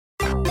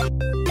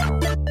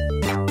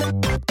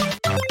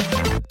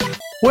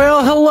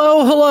Well,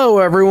 hello,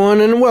 everyone,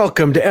 and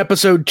welcome to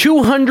episode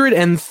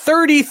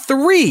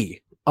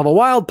 233 of A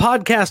Wild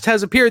Podcast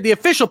Has Appeared, the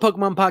official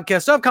Pokemon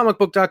podcast of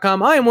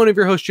comicbook.com. I am one of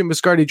your hosts, Jim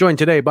Viscardi, joined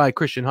today by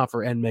Christian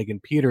Hoffer and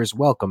Megan Peters.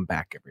 Welcome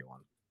back,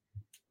 everyone.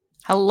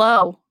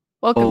 Hello.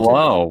 Welcome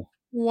Hello.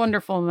 to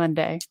wonderful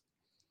Monday.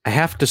 I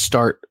have to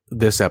start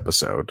this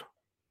episode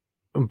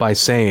by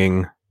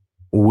saying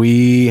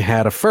we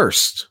had a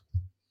first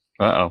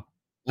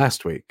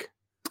last week.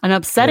 An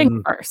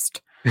upsetting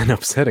first. An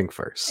upsetting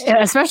first.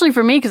 Yeah, especially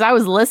for me, because I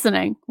was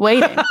listening,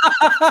 waiting.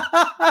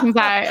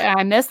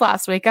 I missed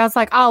last week. I was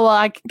like, oh, well,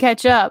 I can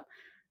catch up.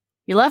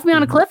 You left me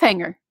on a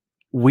cliffhanger.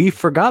 We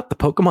forgot the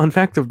Pokemon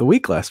fact of the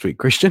week last week,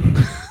 Christian.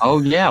 Oh,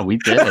 yeah, we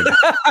did.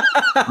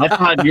 I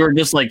thought you were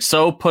just like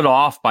so put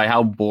off by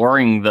how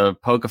boring the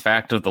Poke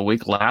fact of the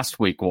week last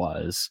week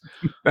was.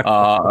 These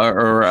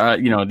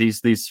freaking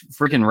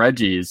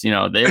Reggies,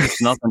 there's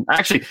nothing.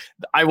 Actually,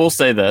 I will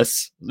say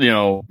this,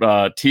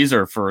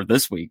 teaser for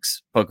this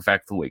week's Poke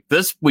fact of the week.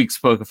 This week's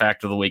Poke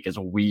fact of the week is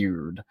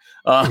weird.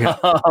 So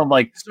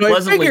pleasantly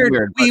I figured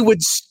weird. We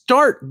would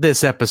start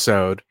this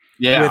episode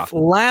with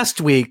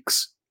last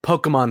week's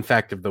Pokemon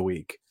fact of the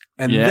week,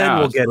 and then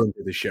we'll get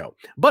into the show.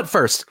 But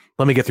first,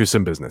 let me get through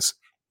some business.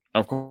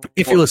 Of course.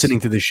 If you're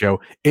listening to this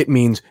show, it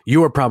means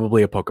you are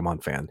probably a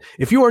Pokemon fan.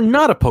 If you are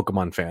not a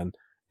Pokemon fan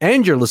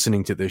and you're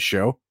listening to this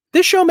show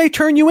may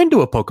turn you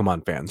into a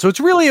Pokemon fan. So it's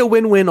really a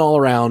win-win all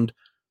around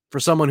for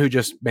someone who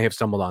just may have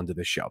stumbled onto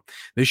this show.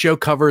 This show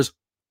covers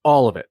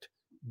all of it.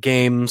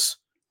 Games,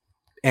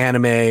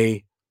 anime,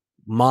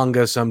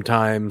 manga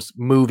sometimes,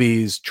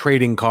 movies,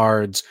 trading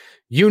cards,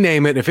 you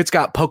name it. If it's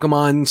got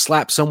Pokemon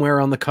slapped somewhere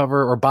on the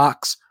cover or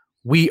box,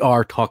 we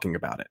are talking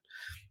about it.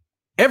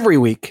 Every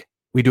week,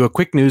 we do a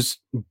quick news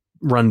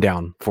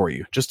rundown for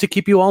you, just to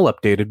keep you all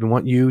updated. We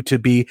want you to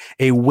be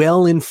a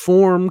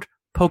well-informed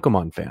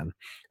Pokemon fan.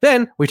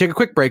 Then we take a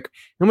quick break,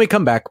 and we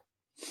come back.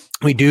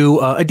 We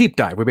do a deep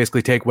dive. We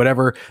basically take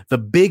whatever the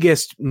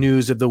biggest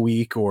news of the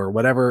week or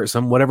whatever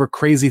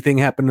crazy thing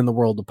happened in the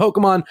world of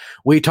Pokemon.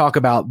 We talk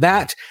about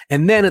that.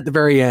 And then at the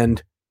very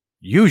end,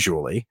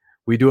 usually,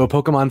 we do a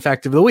Pokemon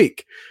fact of the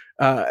week.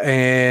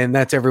 And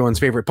that's everyone's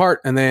favorite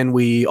part. And then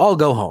we all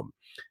go home.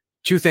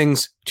 Two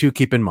things to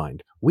keep in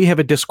mind. We have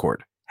a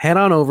Discord. Head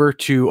on over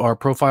to our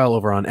profile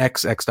over on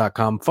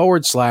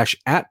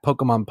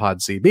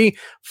x.com/@PokemonPodCB.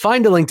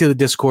 Find a link to the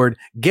Discord.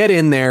 Get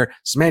in there.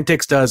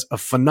 Semantics does a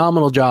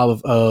phenomenal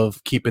job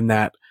of keeping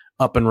that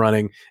up and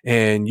running.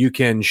 And you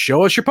can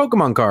show us your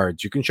Pokemon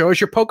cards. You can show us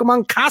your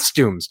Pokemon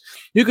costumes.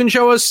 You can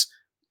show us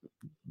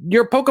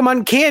your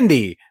Pokemon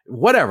candy.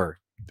 Whatever.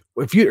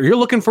 If you're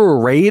looking for a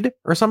raid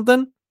or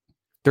something,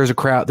 there's a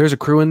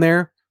crew in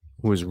there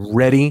who is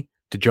ready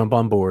to jump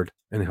on board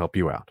and help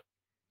you out.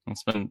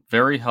 It's been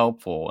very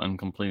helpful in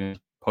completing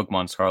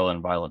Pokemon Scarlet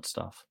and Violet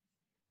stuff.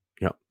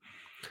 Yep.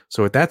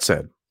 So with that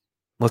said,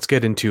 let's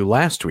get into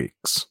last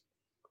week's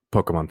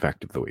Pokemon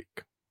fact of the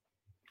week.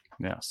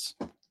 Yes.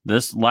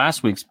 This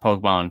last week's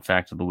Pokemon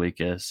fact of the week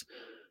is,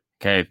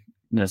 okay,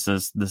 this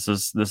is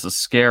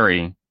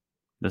scary.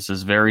 This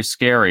is very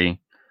scary.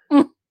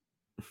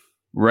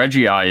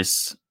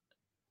 Regice,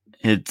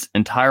 its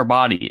entire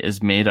body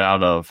is made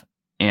out of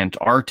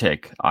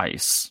Antarctic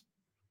ice,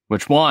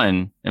 which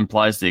one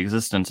implies the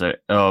existence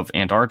of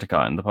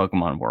Antarctica in the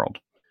Pokemon world.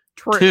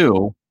 True.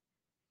 Two,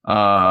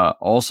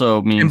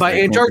 also means... And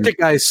by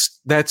Antarctic ice,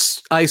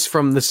 that's ice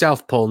from the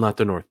South Pole, not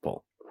the North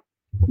Pole.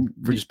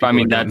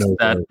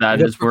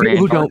 That is where people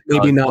who don't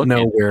maybe not know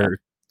located. where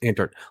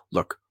Antarctica...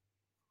 Look,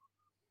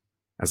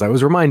 as I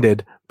was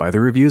reminded by the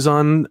reviews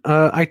on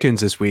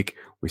iTunes this week,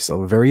 we still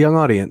have a very young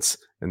audience,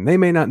 and they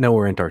may not know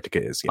where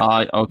Antarctica is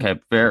yet. Okay,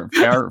 fair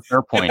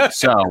point.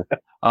 So,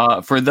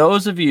 for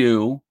those of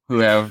you who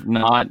have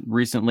not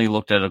recently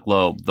looked at a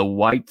globe, the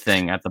white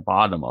thing at the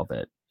bottom of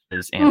it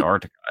is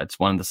Antarctica. It's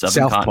one of the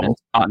seven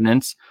continents.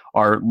 Continents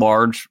are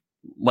large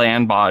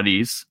land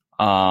bodies.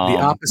 The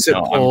opposite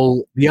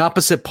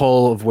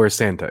pole of where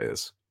Santa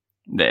is.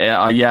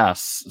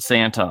 Yes,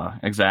 Santa,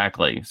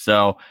 exactly.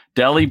 So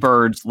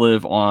Delibirds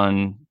live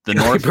on the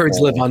North Birds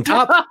Pole. live on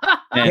top.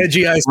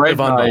 Regice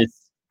live on bottom.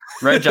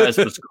 Regice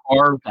was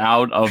carved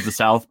out of the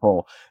South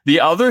Pole.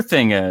 The other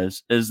thing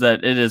is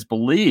that it is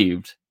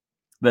believed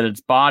that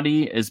its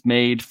body is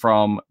made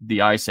from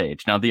the Ice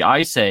Age. Now, the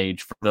Ice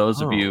Age, for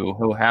those of you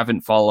who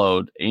haven't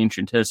followed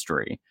ancient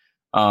history,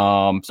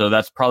 so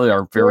that's probably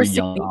our very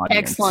young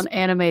audience. Excellent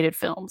animated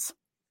films.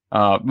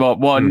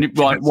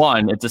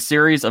 One, it's a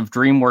series of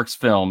DreamWorks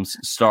films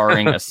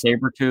starring a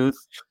saber-tooth,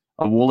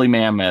 a woolly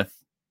mammoth,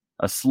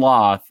 a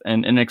sloth,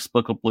 and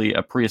inexplicably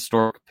a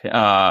prehistoric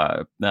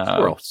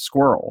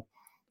squirrel.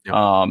 Yep.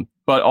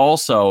 But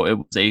also, it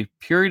was a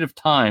period of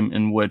time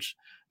in which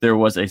there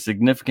was a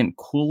significant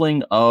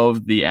cooling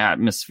of the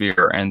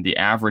atmosphere and the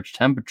average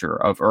temperature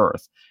of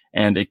Earth,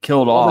 and it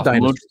killed off.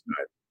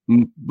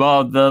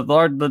 Well,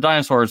 the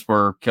dinosaurs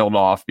were killed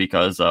off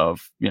because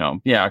of,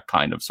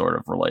 kind of sort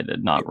of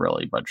related, not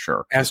really, but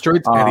sure. The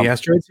asteroids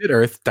hit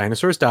Earth,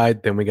 dinosaurs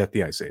died, then we got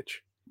the Ice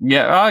Age.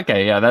 Yeah.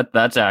 Okay. Yeah.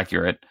 That's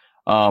accurate.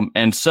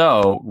 And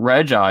so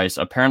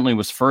Regice apparently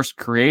was first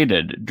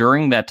created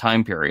during that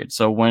time period.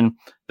 So when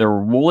there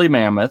were woolly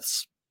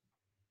mammoths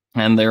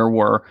and there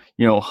were,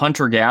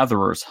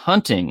 hunter-gatherers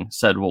hunting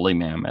said woolly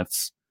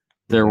mammoths,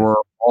 there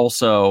were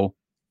also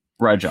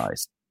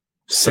Regice.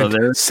 So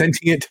there's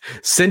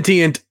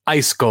sentient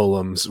ice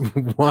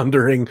golems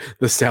wandering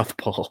the South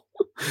Pole.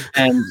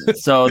 And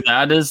so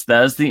that is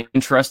the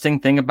interesting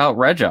thing about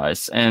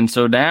Regice. And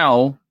so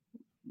now,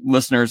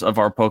 listeners of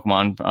our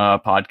Pokemon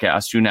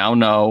podcast, you now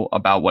know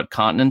about what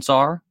continents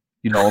are,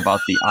 you know about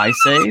the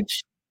Ice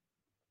Age,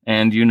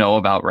 and you know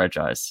about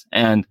Regice.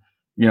 And,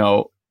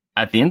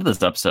 at the end of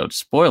this episode,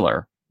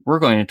 spoiler, we're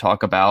going to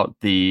talk about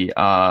the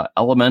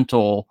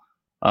elemental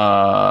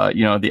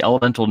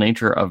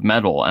nature of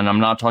metal. And I'm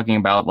not talking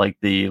about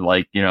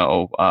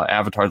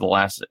Avatar The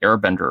Last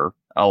Airbender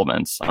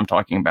elements. I'm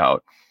talking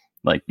about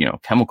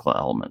chemical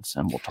elements,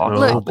 and we'll talk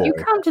about you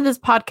come to this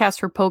podcast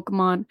for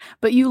Pokemon,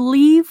 but you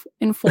leave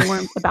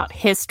informed about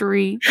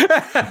history,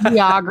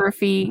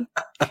 geography,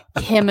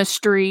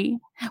 chemistry.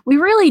 We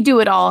really do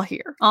it all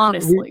here,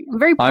 honestly. I'm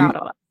very proud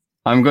of it.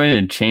 I'm going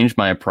to change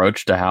my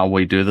approach to how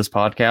we do this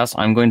podcast.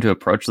 I'm going to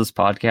approach this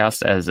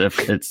podcast as if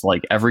it's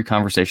like every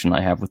conversation I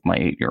have with my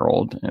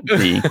 8-year-old.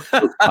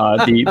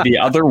 The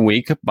other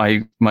week,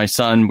 my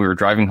son, we were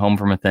driving home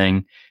from a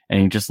thing, and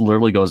he just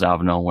literally goes out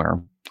of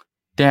nowhere,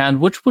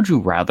 "Dad, which would you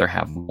rather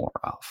have more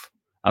of?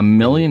 $1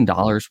 million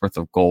worth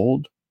of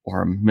gold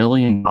or $1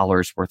 million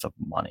worth of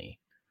money?"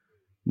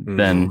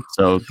 Then,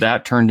 so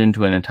that turned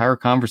into an entire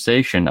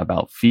conversation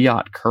about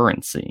fiat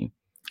currency.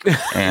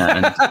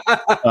 And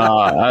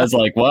I was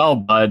like, "Well,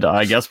 bud,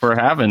 I guess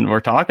we're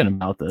talking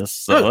about this."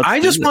 So look, I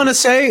just want to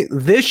say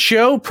this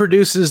show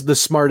produces the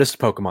smartest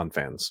Pokemon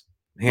fans,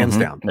 hands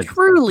down.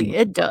 Truly,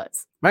 it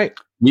does. Right?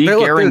 We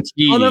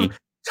guarantee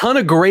ton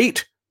of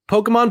great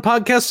Pokemon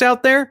podcasts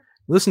out there.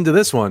 Listen to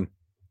this one,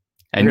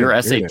 and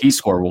your SAT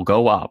score will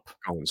go up,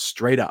 going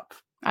straight up.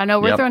 I know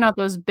we're throwing out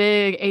those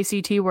big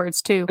ACT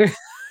words too.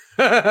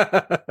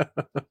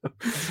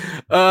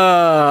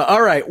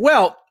 All right.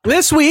 Well,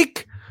 this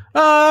week.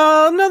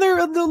 A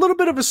little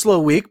bit of a slow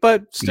week,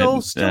 but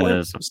still,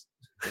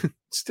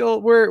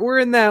 we're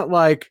in that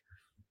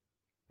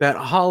that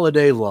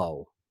holiday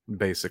lull,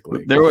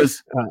 basically. There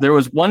was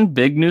one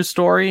big news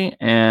story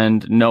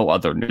and no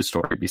other news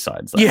story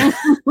besides that. Yeah.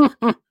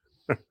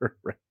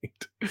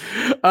 Right.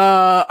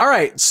 All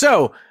right.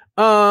 So,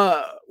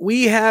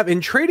 we have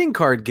in trading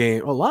card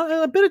game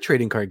a bit of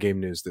trading card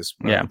game news this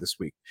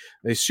week.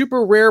 A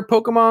super rare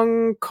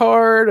Pokemon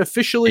card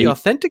officially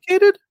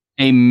authenticated.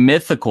 A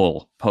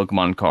mythical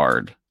Pokemon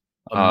card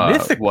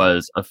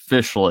was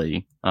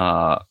officially,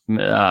 and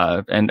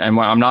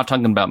I'm not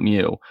talking about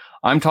Mew.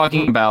 I'm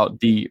talking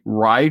about the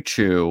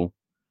Raichu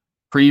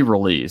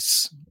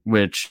pre-release,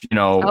 which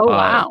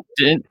wow.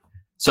 didn't.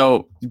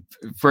 So,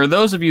 for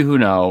those of you who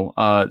know,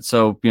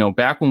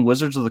 back when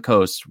Wizards of the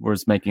Coast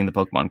was making the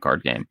Pokemon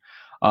card game,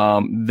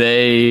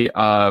 they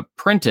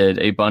printed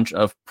a bunch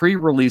of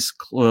pre-release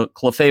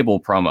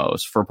Clefable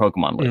promos for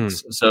Pokemon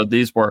Leagues. So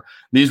these were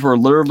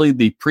literally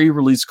the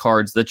pre-release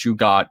cards that you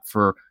got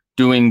for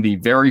doing the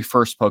very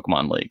first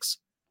Pokemon Leagues.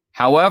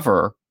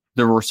 However,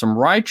 there were some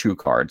Raichu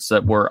cards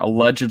that were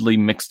allegedly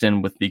mixed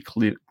in with the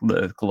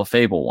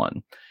Clefable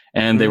one,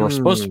 and they were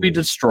supposed to be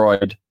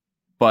destroyed,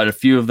 but a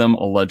few of them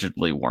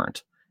allegedly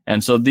weren't.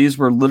 And so these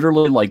were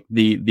literally like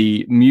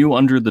the Mew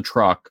under the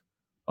truck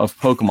of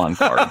Pokemon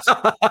cards.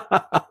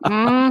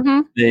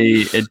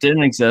 It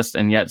didn't exist,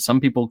 and yet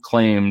some people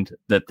claimed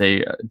that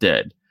they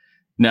did.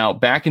 Now,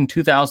 back in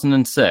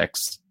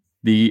 2006,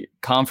 the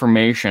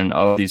confirmation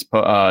of these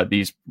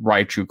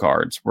Raichu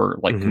cards were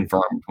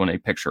confirmed when a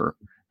picture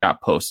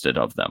got posted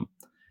of them,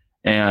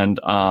 and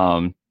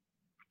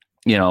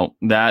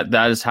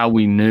that is how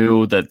we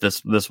knew that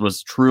this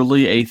was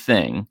truly a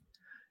thing.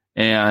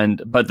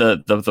 But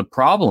the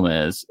problem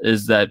is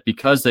that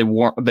because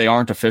they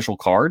aren't official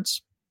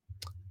cards,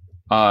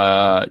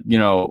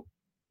 no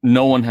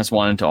one has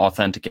wanted to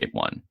authenticate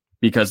one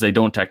because they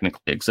don't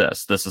technically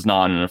exist. This is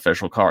not an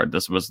official card.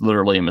 This was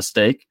literally a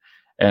mistake,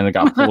 and it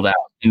got pulled out.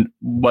 And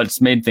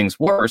what's made things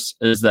worse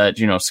is that,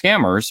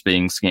 scammers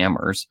being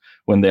scammers,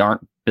 when they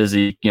aren't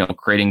busy,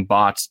 creating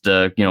bots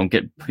to,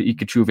 get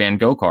Pikachu Van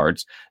Gogh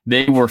cards,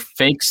 they were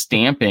fake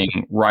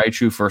stamping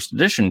Raichu first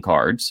edition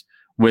cards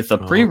with a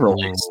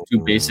pre-release to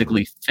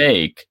basically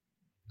fake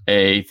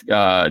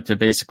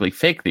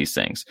these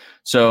things.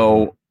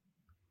 So,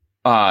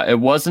 it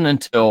wasn't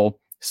until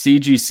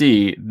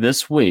CGC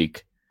this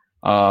week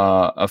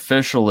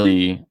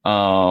officially,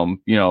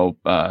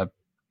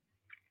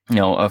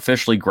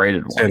 officially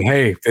graded one. Said,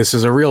 "Hey, this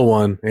is a real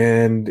one,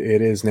 and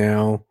it is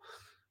now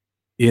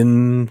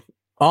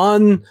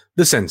on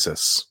the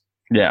census."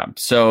 Yeah.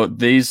 So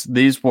these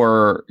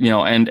were,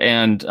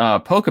 and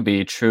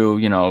PokeBeach,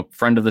 who,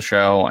 friend of the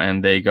show,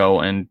 and they go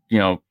and,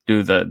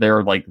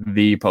 they're like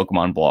the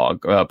Pokemon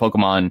blog,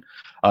 Pokemon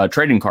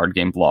trading card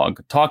game blog,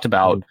 talked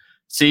about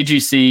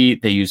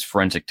CGC. They use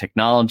forensic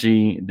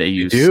technology. They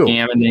use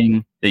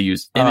scamming. They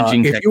use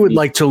imaging if you would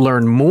like to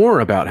learn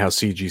more about how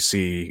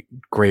CGC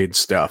grades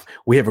stuff,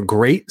 we have a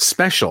great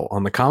special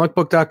on the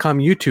comicbook.com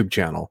YouTube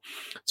channel.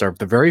 It's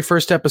the very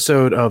first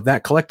episode of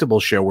that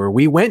collectible show where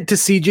we went to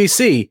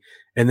CGC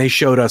and they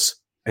showed us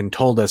and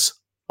told us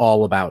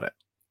all about it.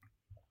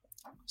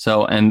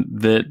 So, and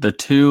the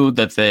two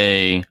that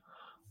they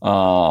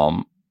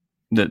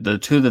the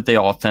two that they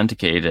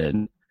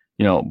authenticated,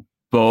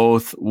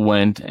 both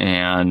went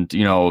and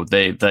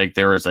they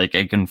there is like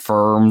a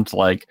confirmed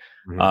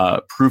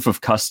proof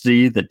of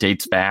custody that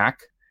dates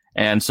back.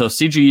 And so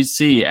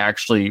CGC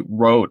actually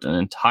wrote an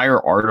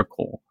entire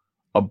article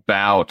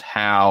about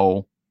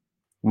how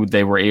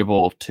they were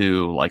able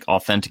to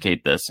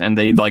authenticate this, and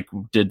they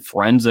did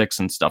forensics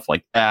and stuff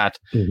like that.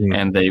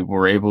 And they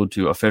were able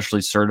to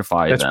officially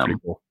certify That's them. Pretty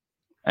cool.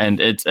 And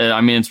it's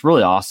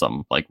really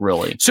awesome.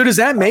 Really. So does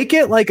that make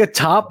it like a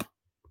top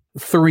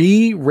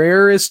 3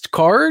 rarest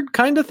card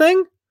kind of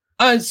thing?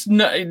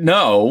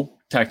 No,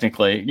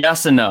 technically,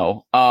 yes and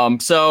no.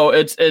 So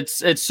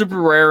it's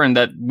super rare in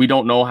that we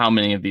don't know how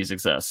many of these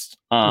exist.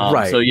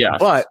 Right. So yeah,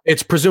 but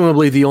it's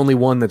presumably the only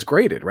one that's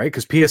graded, right?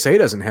 Because PSA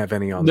doesn't have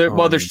any on.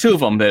 Well, there's 2 of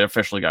them that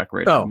officially got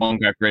graded. Oh. One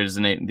got graded as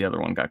an 8, and the other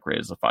one got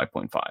graded as a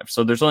 5.5.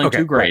 So there's only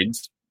 2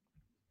 grades.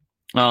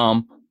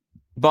 Right.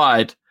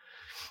 But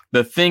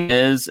the thing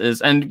is,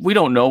 and we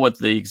don't know what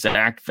the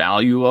exact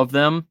value of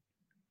them.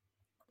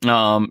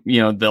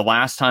 The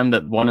last time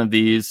that one of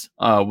these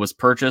was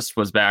purchased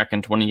was back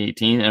in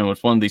 2018, and it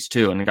was one of these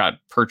 2, and it got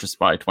purchased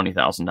by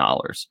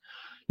 $20,000.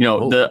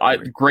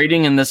 The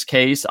grading in this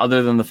case,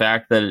 other than the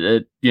fact that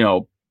it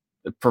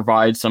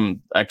provides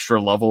some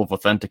extra level of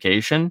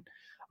authentication,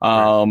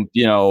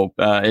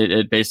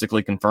 it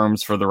basically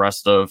confirms for the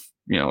rest of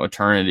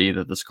eternity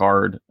that this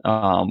card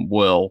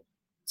will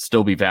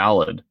still be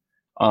valid.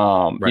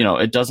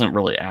 It doesn't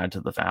really add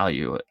to the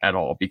value at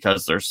all,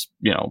 because there's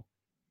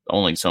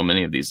only so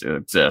many of these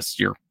exist.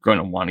 You're going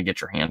to want to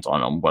get your hands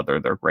on them, whether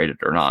they're graded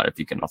or not, if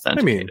you can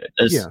authenticate it.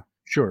 Yeah,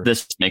 sure.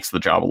 This makes the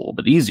job a little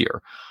bit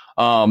easier.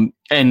 And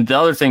the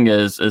other thing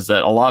is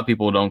that a lot of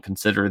people don't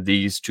consider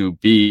these to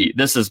be.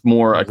 This is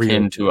more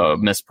akin to a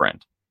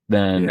misprint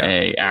than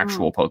a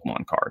actual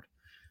Pokemon card.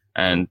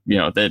 And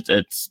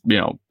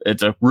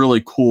it's a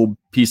really cool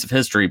piece of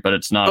history, but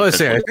it's not.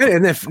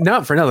 And if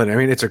not for nothing, I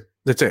mean, it's a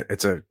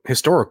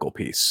historical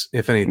piece,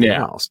 if anything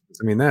else.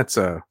 I mean, that's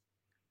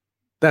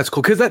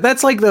cool, because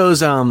that's like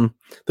those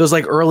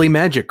early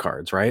Magic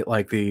cards, right?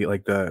 Like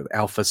the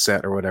Alpha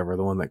set or whatever,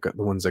 the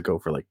ones that go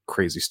for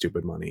crazy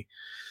stupid money.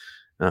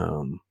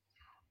 Not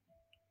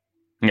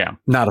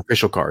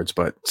official cards,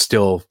 but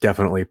still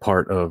definitely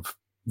part of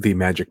the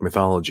Magic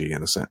mythology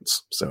in a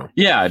sense. So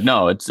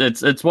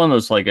it's one of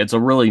those, it's a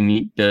really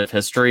neat bit of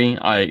history.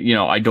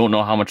 I don't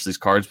know how much these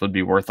cards would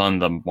be worth on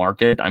the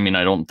market. I mean,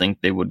 I don't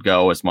think they would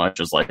go as much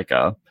as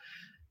a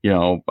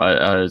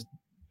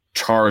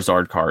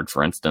Charizard card,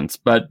 for instance.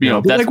 But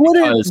that's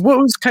what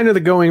was kind of the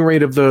going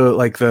rate of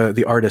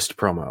the artist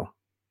promo?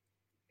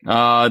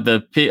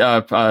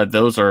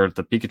 Those are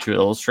the Pikachu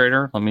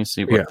Illustrator. Let me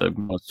see what the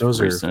most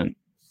recent.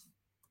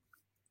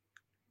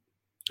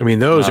 I mean,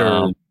 those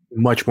are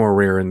much more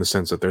rare in the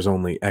sense that there's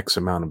only X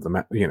amount of them.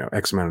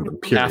 X amount of them.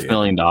 Period.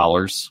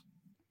 $500,000.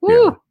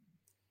 Woo. Yeah.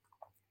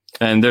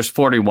 And there's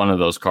 41 of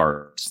those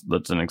cards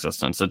that's in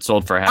existence. It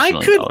sold for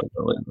 $500,000.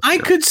 I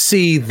could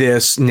see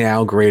this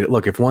now graded.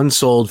 Look, if one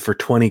sold for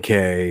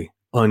 $20,000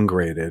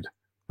 ungraded,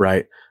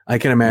 right? I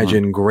can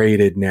imagine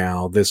graded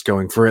now, this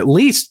going for at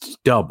least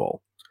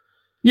double.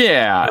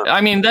 Yeah,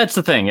 I mean, that's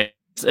the thing.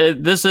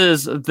 This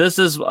is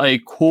a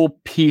cool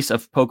piece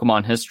of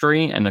Pokemon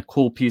history and a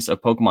cool piece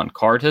of Pokemon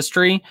card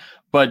history.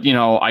 But,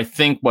 I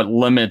think what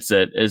limits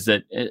it is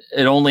that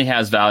it only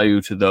has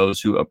value to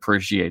those who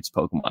appreciates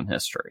Pokemon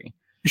history.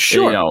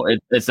 Sure.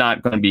 It's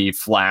not going to be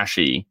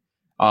flashy.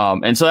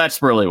 And so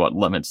that's really what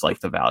limits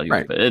the value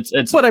of it.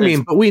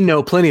 But we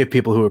know plenty of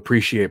people who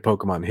appreciate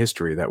Pokemon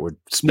history that would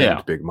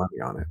spend big money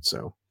on it.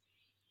 So,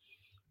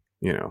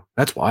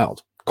 that's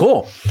wild.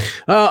 Cool.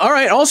 All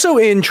right. Also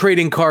in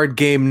trading card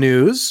game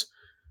news,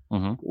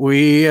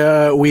 we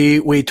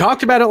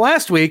talked about it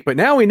last week, but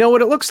now we know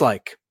what it looks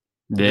like.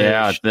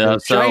 Yeah, the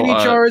shiny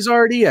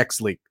Charizard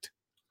EX leaked.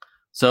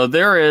 So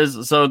there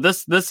is. So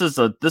this is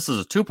a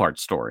 2-part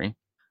story.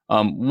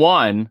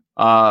 One,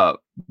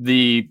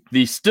 the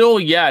still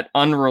yet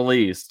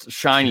unreleased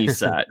shiny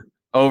set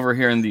over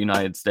here in the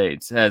United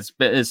States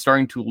is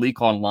starting to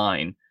leak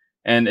online,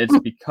 and it's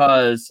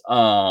because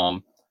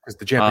the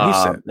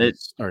Japanese set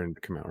is starting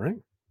to come out, right?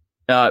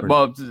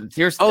 Well,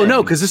 here's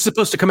no, because this is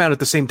supposed to come out at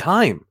the same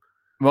time.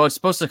 Well, it's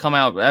supposed to come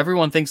out.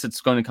 Everyone thinks it's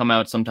going to come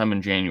out sometime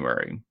in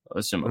January,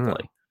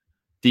 assumably.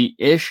 The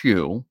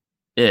issue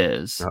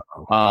is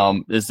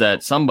that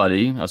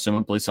somebody,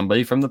 assumably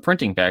somebody from the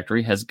printing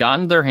factory, has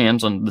gotten their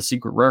hands on the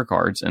secret rare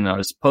cards and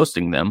is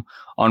posting them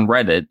on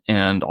Reddit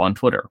and on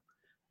Twitter,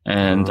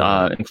 and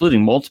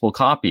including multiple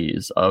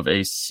copies of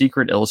a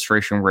secret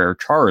illustration rare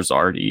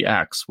Charizard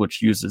EX,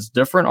 which uses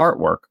different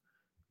artwork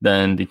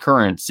than the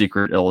current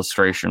secret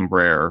illustration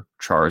rare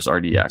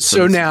Charizard EX.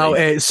 So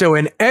now, so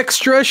an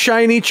extra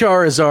shiny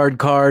Charizard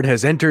card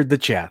has entered the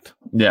chat.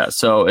 Yeah,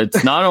 so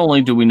it's not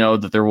only do we know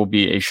that there will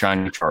be a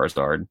shiny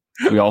Charizard,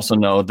 we also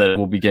know that it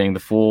will be getting the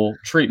full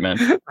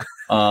treatment.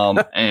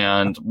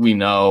 And we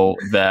know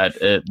that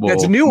it will.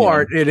 It's new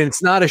art, and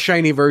it's not a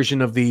shiny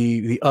version of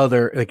the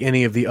other, like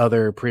any of the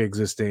other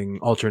pre-existing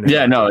alternate.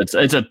 Yeah, no, it's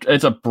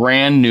a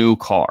brand new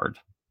card.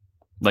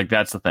 Like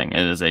that's the thing.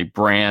 It is a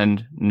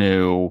brand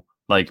new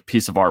like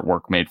piece of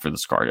artwork made for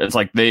this card. It's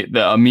like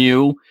the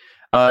Mew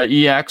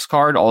EX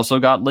card also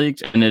got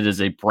leaked, and it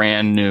is a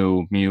brand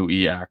new Mew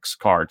EX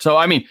card. So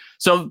I mean,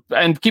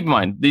 and keep in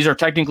mind these are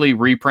technically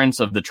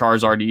reprints of the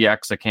Charizard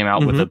EX that came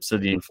out with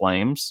Obsidian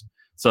Flames.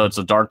 So it's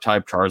a dark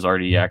type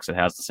Charizard EX. It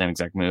has the same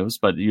exact moves,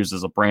 but it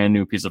uses a brand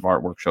new piece of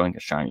artwork showing a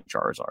shiny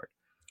Charizard,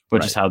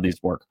 which is how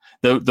these work.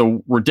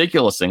 The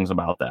ridiculous things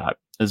about that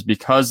is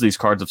because these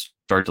cards have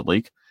started to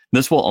leak,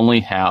 this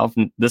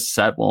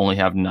set will only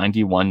have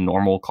 91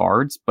 normal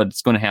cards, but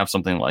it's going to have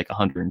something like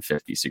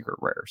 150 secret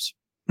rares.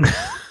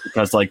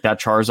 Because like that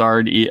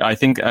Charizard, I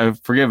think, I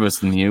forget if it's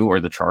the Mew or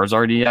the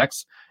Charizard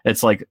EX,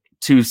 it's like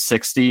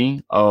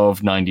 260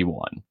 of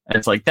 91.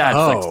 It's like,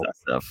 that's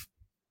excessive.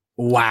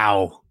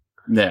 Wow.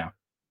 Yeah.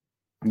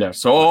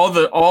 So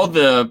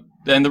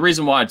and the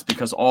reason why it's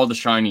because all the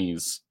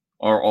shinies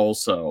are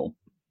also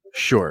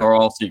are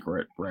all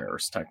secret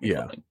rares technically.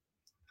 Yeah.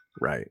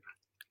 Right.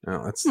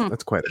 Oh,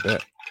 that's quite a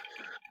bit.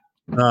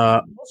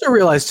 Also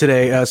realized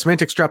today,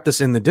 Semantics dropped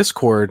this in the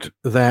Discord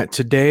that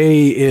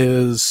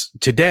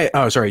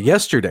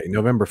yesterday,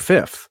 November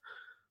 5th,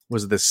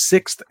 was the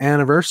 6th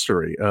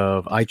anniversary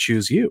of I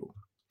Choose You.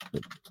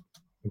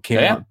 It came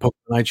out, Pokemon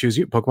I Choose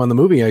You, Pokemon the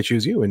movie I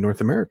Choose You in North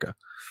America.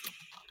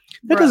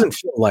 That doesn't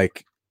feel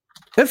like,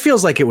 that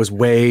feels like it was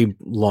way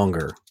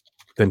longer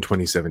than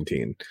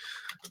 2017.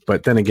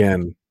 But then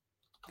again,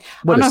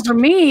 for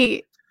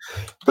me,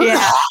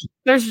 yeah,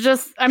 there's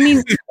just, I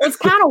mean, it's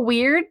kind of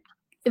weird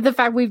the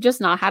fact we've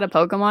just not had a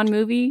Pokemon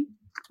movie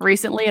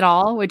recently at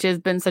all, which has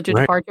been such a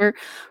departure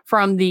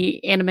from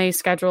the anime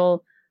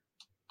schedule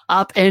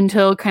up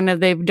until kind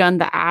of they've done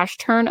the Ash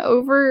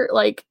turnover.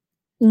 Like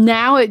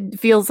now it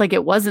feels like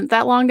it wasn't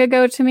that long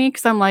ago to me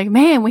because I'm like,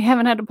 man, we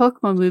haven't had a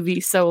Pokemon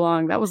movie so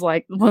long. That was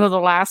like one of the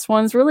last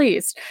ones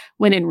released,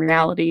 when in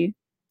reality,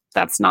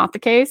 that's not the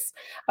case.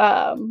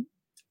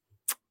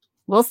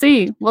 We'll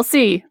see.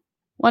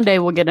 One day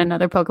we'll get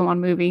another Pokemon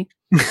movie.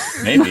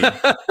 Maybe.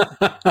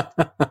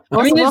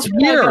 I mean, it's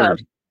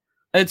weird.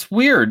 It's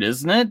weird,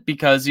 isn't it?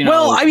 Because, you know.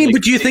 Well, I mean,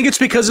 but do you think it's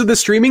because of the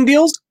streaming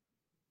deals?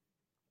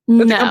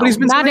 No, not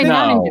in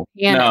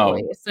Japan, at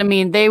least. I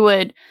mean,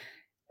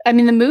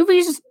 the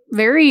movies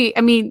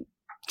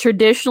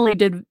traditionally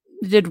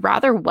did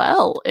rather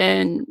well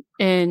in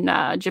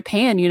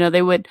Japan. You know,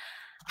 they would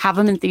have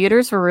them in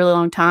theaters for a really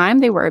long time.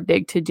 They were a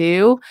big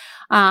to-do.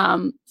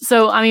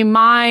 So, I mean,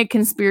 my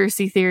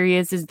conspiracy theory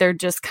is they're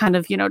just kind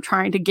of,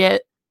 trying to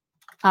get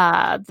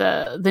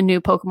the new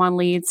Pokemon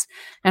leads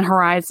and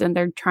Horizon.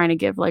 They're trying to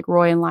give like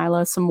Roy and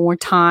Lila some more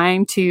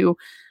time to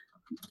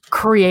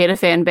create a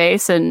fan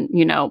base and,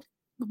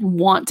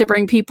 want to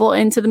bring people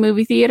into the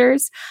movie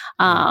theaters.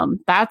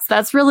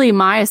 That's really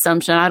my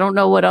assumption. I don't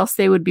know what else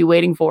they would be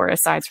waiting for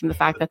aside from the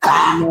fact that the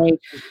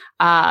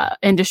anime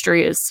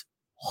industry is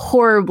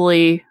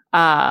horribly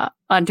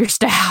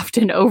understaffed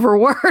and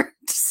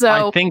overworked.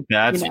 So I think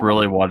that's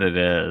really what it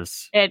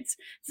is.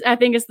 I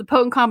think it's the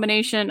potent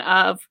combination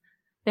of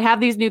they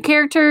have these new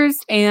characters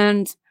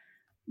and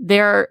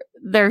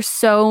there's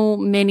so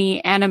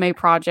many anime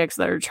projects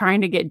that are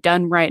trying to get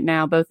done right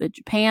now, both in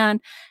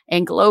Japan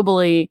and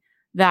globally,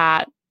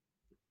 that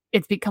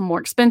it's become more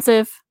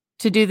expensive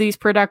to do these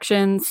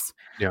productions.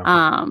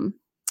 Yeah.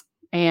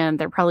 And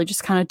they're probably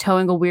just kind of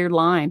towing a weird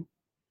line.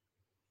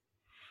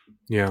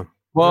 Yeah.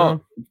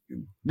 Well,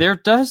 there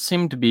does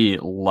seem to be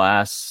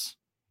less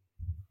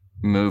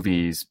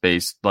movies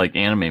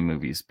anime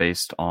movies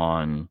based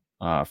on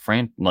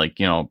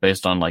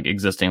based on like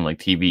existing like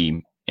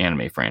TV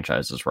anime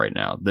franchises right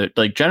now. That,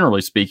 like,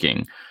 generally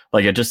speaking,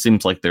 like it just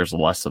seems like there's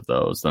less of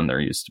those than there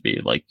used to be.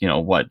 Like,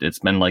 it's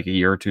been like a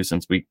year or two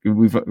since we've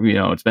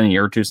it's been a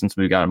year or two since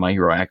we got a My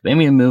Hero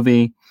Academia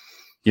movie.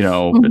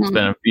 It's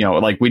been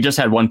like we just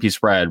had One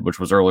Piece Red, which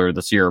was earlier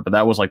this year, but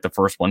that was like the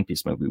first One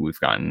Piece movie we've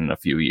gotten in a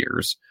few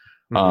years.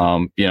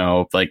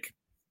 Like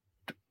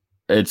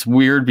it's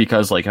weird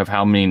because like of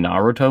how many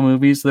Naruto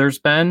movies there's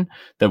been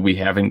that we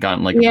haven't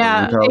gotten like a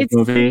Naruto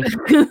movie.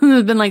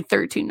 There's been like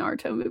 13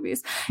 Naruto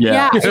movies.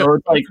 Yeah. So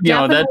it's like,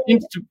 that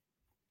seems to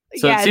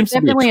it seems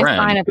to be a trend.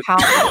 Sign of how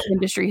the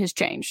industry has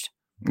changed.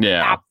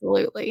 Yeah.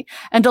 Absolutely.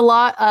 And a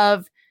lot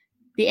of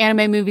the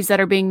anime movies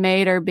that are being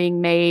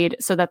made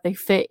so that they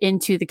fit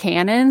into the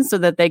canon so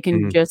that they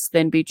can just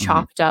then be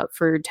chopped up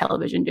for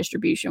television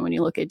distribution. When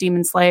you look at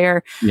Demon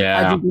Slayer,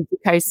 Jujutsu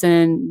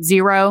Kaisen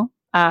 0,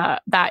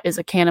 that is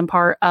a canon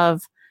part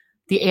of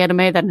the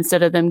anime that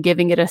instead of them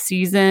giving it a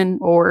season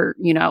or,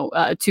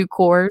 2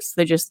 cours,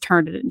 they just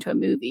turned it into a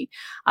movie.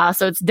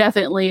 So it's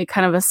definitely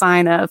kind of a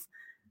sign of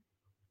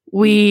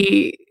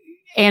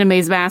anime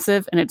is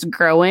massive and it's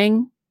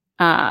growing.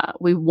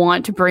 We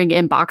want to bring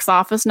in box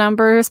office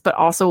numbers, but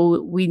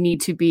also we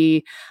need to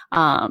be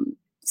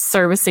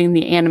servicing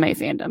the anime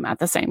fandom at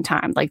the same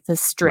time, like the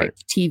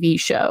strict TV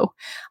show.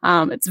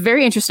 It's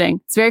very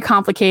interesting. It's very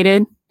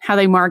complicated. How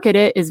they market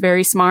it is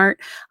very smart.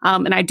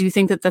 And I do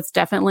think that that's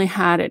definitely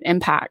had an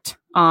impact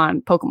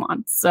on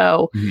Pokemon.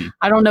 So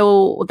I don't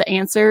know what the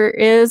answer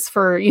is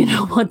for,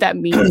 what that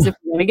means if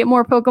we're going to get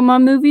more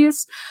Pokemon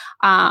movies.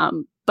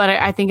 But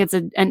I think it's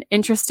an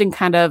interesting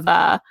kind of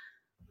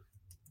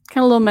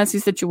little messy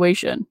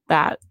situation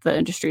that the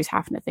industry is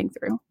having to think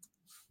through.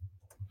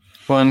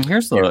 Well, and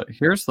here's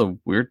the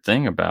weird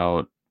thing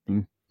about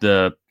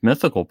the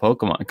mythical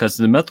Pokemon, because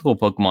the mythical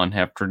Pokemon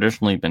have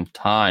traditionally been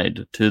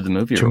tied to the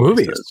movie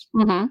releases.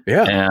 Mm-hmm.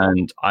 Yeah.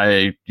 And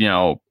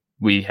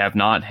we have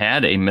not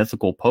had a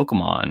mythical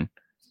Pokemon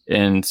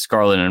in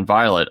Scarlet and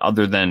Violet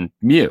other than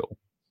Mew.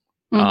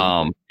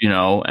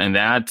 Mm-hmm. And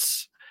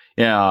that's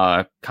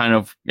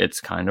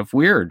it's kind of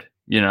weird,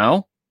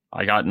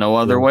 I got no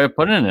other way of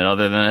putting it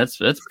other than it's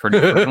pretty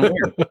freaking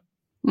weird.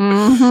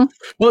 Mm-hmm.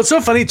 Well, it's so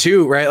funny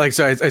too, right? Like,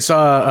 so I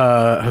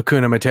saw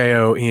Hakuna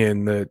Mateo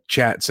in the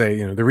chat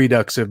say, the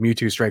redux of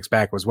Mewtwo Strikes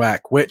Back was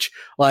whack, which,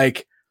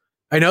 like,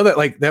 I know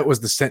that that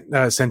was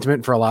the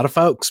sentiment for a lot of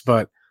folks,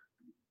 but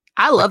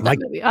I love that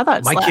movie. I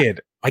thought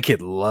my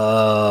kid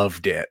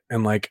loved it,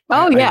 and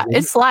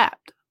it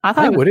slapped. I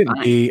thought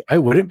I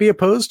wouldn't be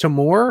opposed to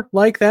more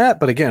like that,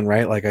 but again,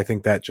 right? Like, I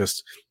think that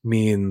just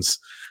means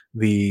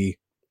it's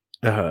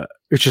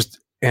just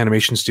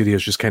animation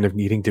studios just kind of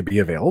needing to be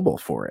available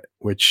for it,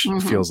 which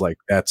feels like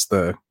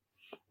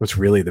what's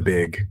really the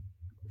big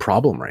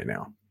problem right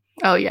now.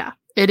 Oh yeah,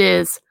 it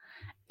is.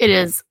 It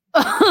is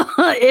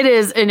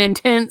an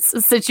intense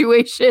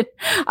situation,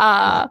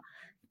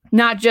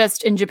 not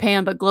just in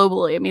Japan, but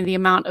globally. I mean, the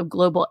amount of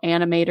global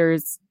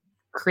animators,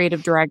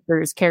 creative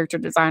directors, character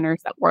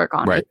designers that work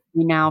on it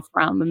now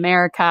from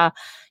America,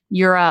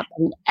 Europe,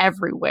 and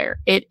everywhere,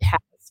 it has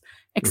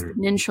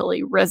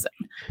exponentially risen.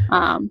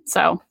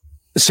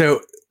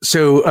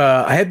 So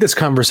I had this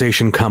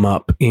conversation come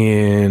up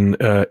in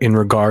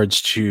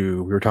regards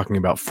to, we were talking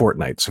about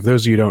Fortnite. So for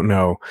those of you who don't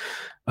know,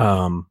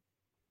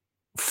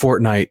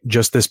 Fortnite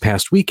just this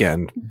past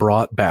weekend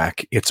brought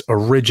back its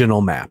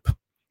original map,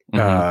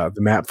 the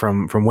map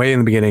from way in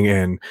the beginning,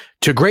 and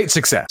to great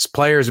success.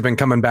 Players have been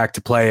coming back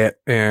to play it,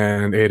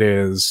 and it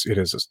is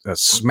a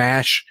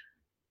smash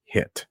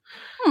hit.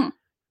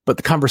 But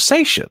the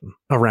conversation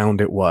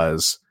around it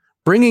was,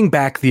 bringing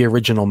back the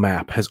original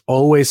map has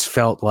always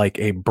felt like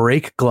a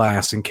break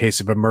glass in case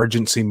of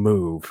emergency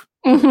move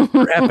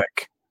for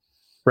Epic,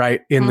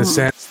 right? In the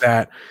sense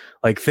that,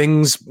 like,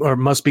 things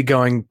must be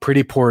going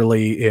pretty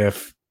poorly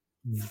if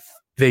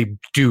they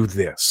do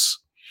this.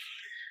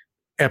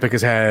 Epic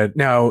has had,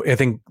 now I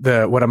think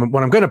what I'm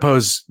going to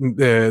pose,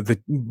 the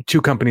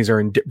two companies are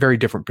in very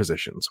different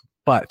positions,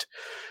 but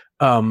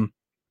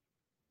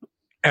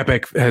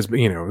Epic has,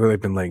 they've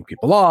been laying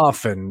people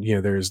off, and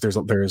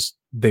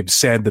they've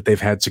said that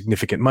they've had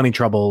significant money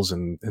troubles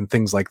and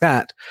things like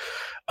that.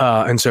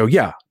 And so,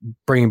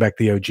 bringing back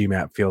the OG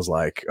map feels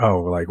like,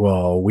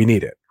 well, we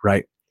need it,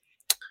 right?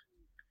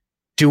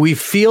 Do we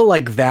feel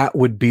like that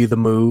would be the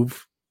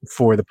move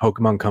for the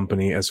Pokemon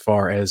Company as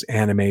far as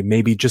anime,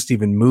 maybe just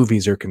even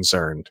movies are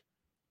concerned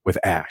with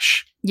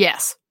Ash?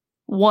 Yes,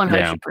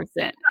 100%.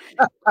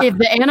 If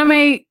the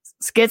anime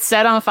gets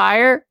set on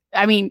fire,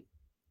 I mean,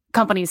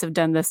 companies have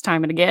done this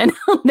time and again.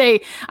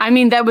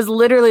 That was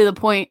literally the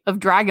point of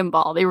Dragon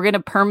Ball. They were going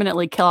to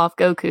permanently kill off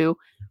Goku,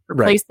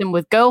 replace him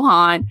with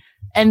Gohan,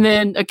 and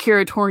then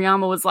Akira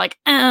Toriyama was like,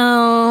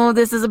 "Oh,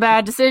 this is a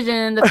bad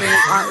decision. The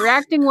fans aren't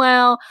reacting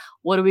well.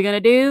 What are we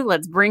going to do?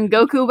 Let's bring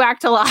Goku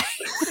back to life."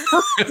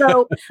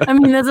 So,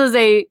 this is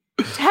a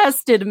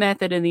tested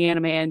method in the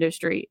anime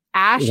industry.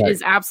 Ash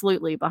is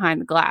absolutely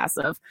behind the glass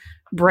of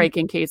break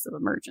in case of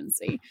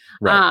emergency.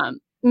 Right.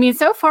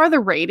 So far the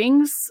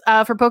ratings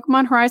for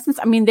Pokemon Horizons,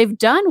 they've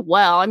done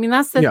well.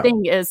 That's the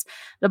thing, is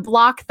the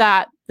block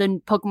that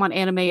the Pokemon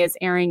anime is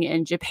airing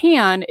in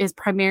Japan is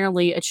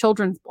primarily a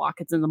children's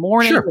block. It's in the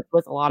morning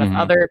with a lot of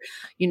other,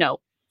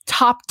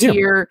 top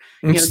tier,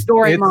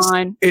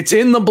 Doraemon. It's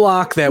in the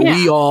block that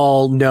we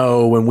all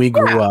know when we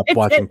grew up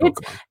watching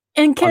Pokemon.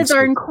 And kids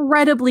are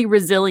incredibly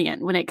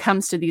resilient when it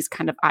comes to these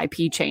kind of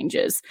IP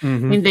changes.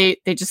 They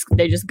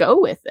just go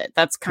with it.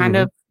 That's kind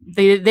of,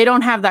 they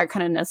don't have that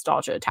kind of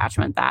nostalgia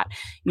attachment that,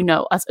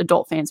 us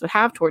adult fans would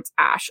have towards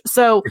Ash.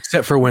 So,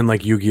 except for when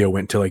Yu-Gi-Oh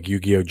went to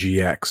Yu-Gi-Oh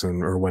GX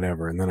or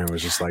whatever, and then I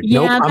was just like,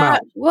 nope, I'm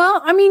out.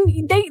 Well,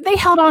 they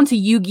held on to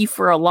Yugi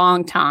for a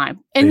long time,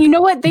 and you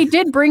know what? They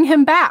did bring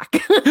him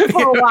back for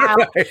a while.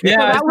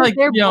 Yeah, so that was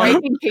their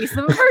break in case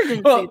of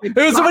emergency. Well, it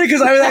was so funny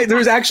because there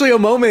was actually a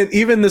moment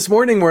even this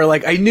morning where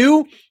I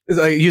knew,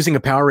 using a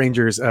Power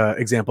Rangers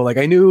example,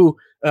 I knew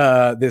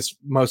this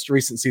most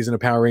recent season of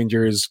Power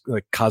Rangers,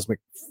 Cosmic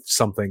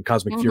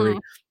Fury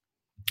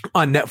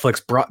on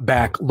Netflix, brought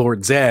back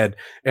Lord Zed,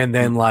 and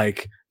then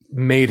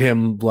made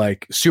him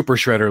Super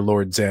Shredder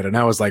Lord Zed, and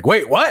I was like,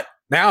 wait, what?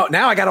 Now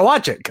I got to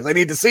watch it because I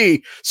need to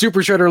see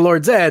Super Shredder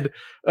Lord Zed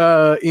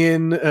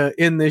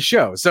in this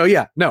show. So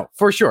yeah, no,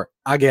 for sure,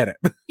 I get it.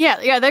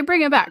 Yeah, they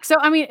bring it back. So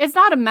I mean, it's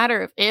not a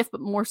matter of if,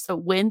 but more so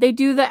when they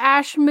do the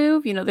Ash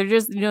move. They're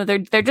just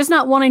they're just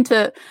not wanting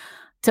to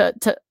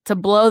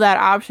blow that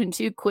option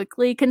too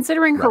quickly,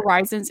 considering Right.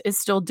 Horizons is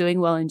still doing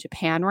well in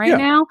Japan right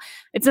now.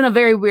 It's in a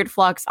very weird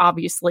flux,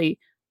 obviously,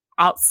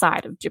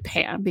 outside of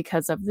Japan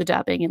because of the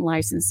dubbing and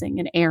licensing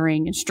and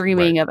airing and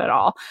streaming of it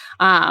all.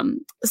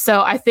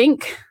 So I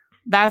think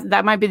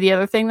that might be the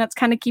other thing that's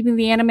kind of keeping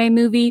the anime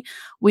movie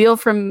wheel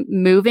from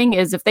moving,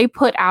 is if they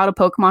put out a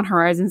Pokemon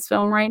Horizons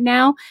film right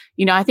now,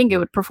 I think it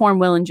would perform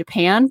well in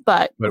Japan,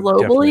 but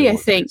globally, I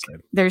think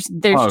there's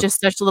just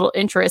such little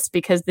interest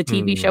because the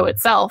TV show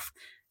itself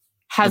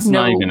has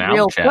no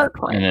real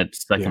footprint. And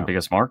it's second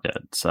biggest market.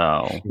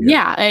 So I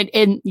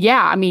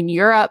mean,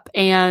 Europe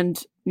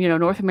and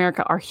North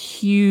America are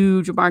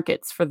huge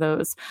markets for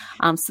those.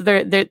 So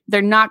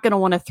they're not going to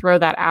want to throw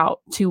that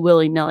out too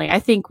willy-nilly. I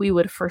think we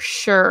would for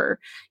sure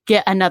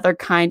get another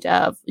kind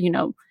of,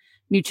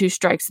 Mewtwo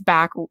Strikes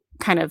Back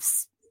kind of,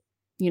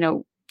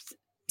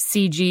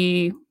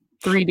 CG,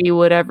 3D,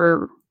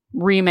 whatever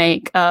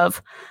remake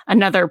of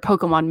another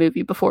Pokemon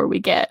movie before we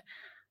get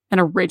an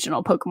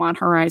original Pokemon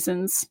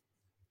Horizons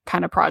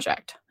kind of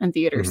project in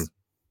theaters.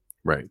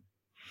 Mm-hmm. Right.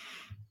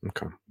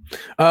 Okay.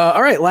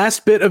 All right.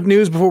 Last bit of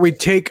news before we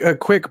take a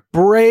quick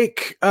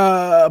break.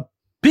 Pikachu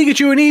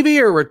and Eevee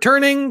are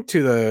returning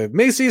to the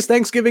Macy's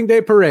Thanksgiving Day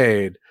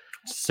Parade.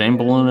 Same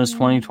balloon as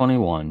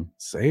 2021.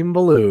 Same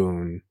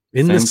balloon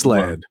in the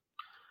sled.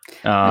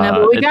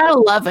 But we gotta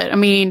love it. I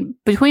mean,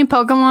 between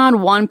Pokemon,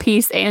 One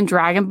Piece, and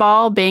Dragon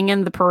Ball being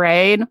in the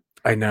parade,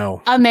 I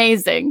know,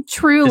 amazing.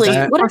 Truly,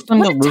 what a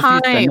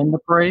time! Been in the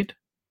parade?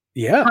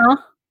 Yeah. Huh?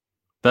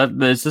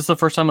 Is this the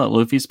first time that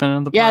Luffy's been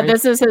in the parade? Yeah,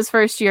 this is his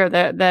first year.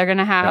 They're going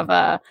to have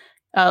a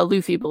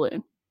Luffy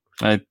balloon.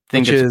 I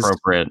think it's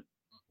appropriate.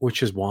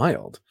 Which is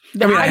wild.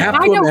 I mean, I have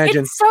to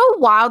imagine. It's so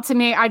wild to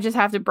me. I just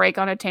have to break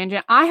on a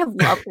tangent. I have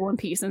loved One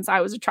Piece since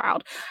I was a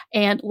child.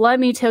 And let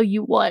me tell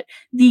you what,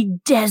 the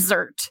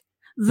desert,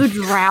 the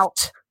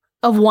drought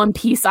of One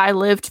Piece I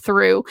lived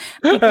through,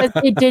 because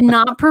it did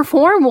not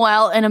perform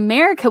well in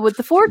America with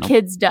the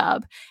 4Kids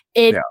dub.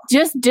 It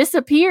just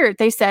disappeared.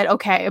 They said,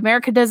 okay,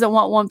 America doesn't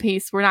want One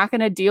Piece. We're not going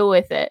to deal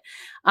with it.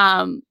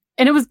 And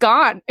it was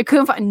gone. I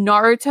couldn't find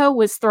Naruto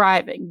was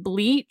thriving.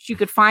 Bleach, you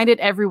could find it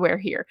everywhere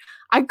here.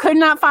 I could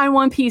not find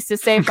One Piece to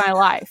save my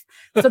life.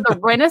 So the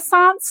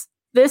renaissance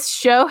this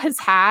show has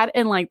had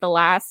in like the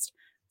last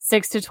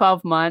 6 to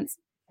 12 months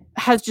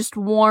has just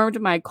warmed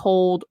my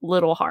cold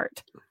little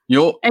heart.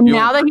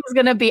 Now that he's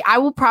gonna be, I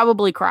will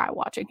probably cry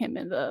watching him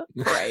in the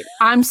parade.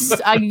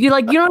 You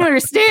don't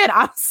understand.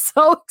 I'm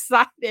so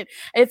excited.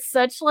 It's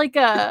such like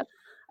a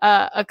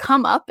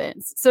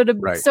comeuppance. So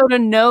to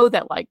know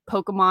that like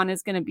Pokemon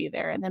is gonna be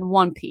there, and then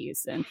One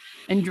Piece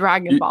and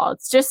Dragon Ball.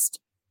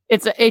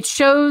 It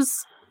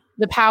shows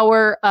the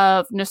power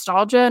of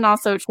nostalgia, and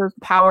also it shows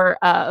the power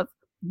of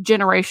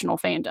generational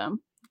fandom.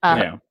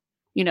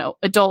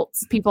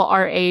 Adults, people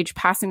our age,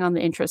 passing on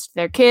the interest to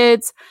their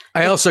kids.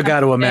 I also got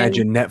to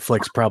imagine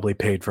Netflix probably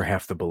paid for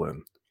half the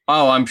balloon.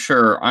 Oh, I'm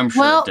sure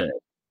it did.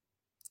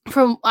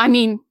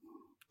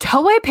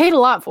 Toei paid a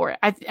lot for it.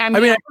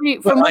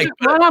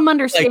 What I'm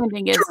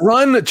understanding is to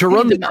run the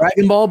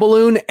Dragon Ball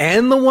balloon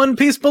and the One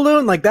Piece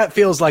balloon, like that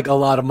feels like a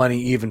lot of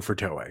money even for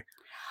Toei.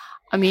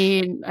 I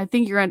mean, I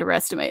think you're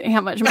underestimating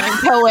how much money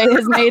Toei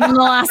has made in the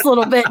last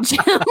little bit,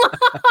 Jim.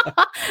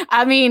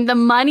 I mean, the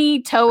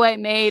money Toei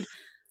made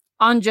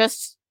on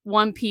just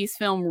One Piece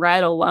film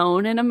Red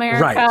alone in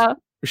America,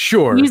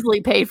 easily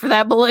paid for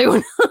that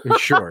balloon.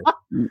 Sure.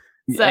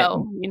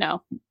 So,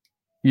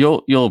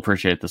 You'll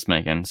appreciate this,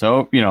 Megan.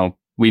 So,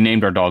 we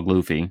named our dog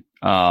Luffy.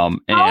 Oh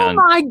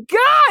my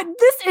God,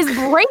 this is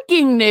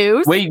breaking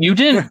news. Wait, you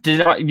didn't?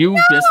 Did you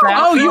miss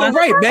that? Oh, you were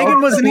right.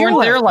 Megan wasn't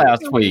there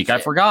last week. I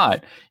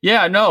forgot.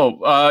 Yeah,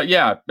 no.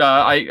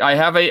 I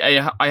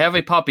have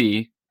a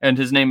puppy, and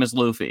his name is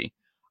Luffy.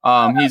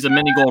 He's a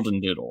mini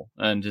golden doodle,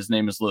 and his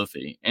name is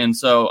Luffy. And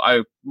so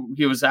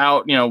he was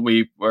out.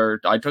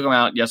 I took him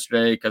out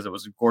yesterday because it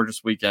was a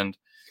gorgeous weekend,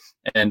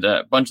 and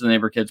a bunch of the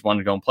neighbor kids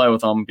wanted to go and play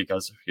with him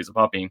because he's a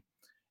puppy.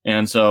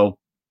 And so,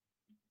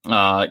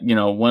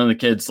 one of the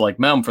kids like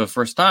met him for the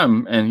first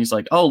time, and he's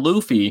like, "Oh,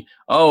 Luffy.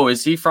 Oh,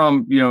 is he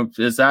from?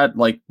 Is that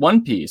like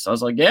One Piece?" I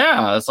was like,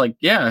 "Yeah." It's like,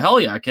 "Yeah,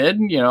 hell yeah, kid.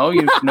 You know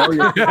you're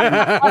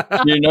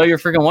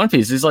freaking One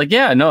Piece." He's like,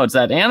 "Yeah, no, it's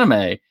that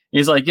anime."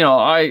 He's like,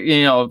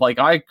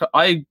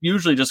 I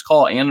usually just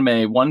call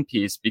anime One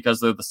Piece because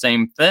they're the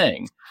same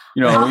thing,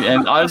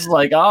 and I was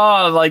like,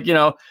 I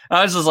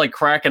was just like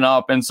cracking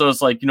up. And so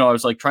it's like, I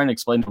was like trying to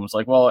explain to him, it's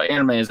like, well,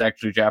 anime is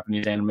actually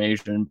Japanese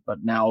animation, but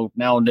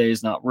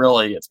nowadays, not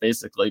really. It's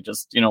basically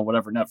just,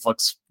 whatever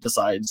Netflix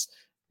decides,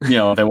 they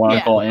want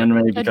to call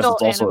anime because it's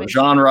also animation. A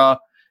genre.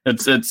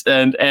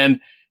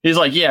 And he's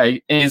like, yeah.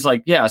 And he's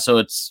like, yeah, so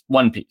it's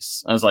One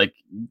Piece. I was like,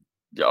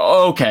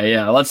 okay,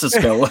 yeah, let's just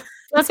go.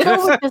 Let's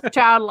go with this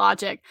child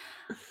logic.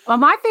 Well,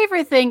 my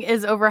favorite thing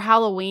is over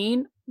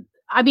Halloween.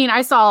 I mean,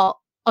 I saw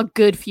a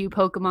good few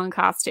Pokemon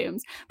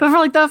costumes. But for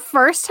like the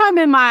first time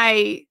in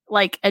my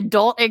like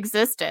adult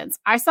existence,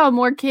 I saw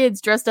more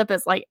kids dressed up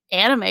as like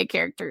anime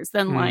characters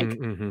than like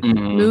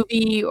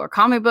movie or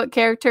comic book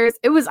characters.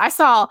 I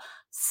saw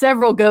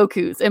several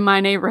Gokus in my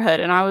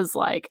neighborhood, and I was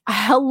like,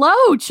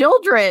 hello,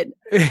 children.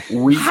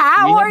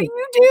 How are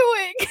you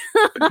doing?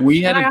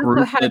 We had I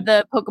also had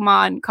the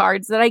Pokemon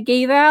cards that I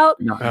gave out.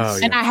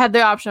 And I had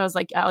the option. I was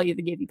like, I'll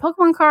either give you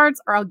Pokemon cards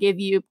or I'll give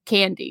you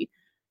candy.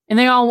 And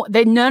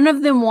none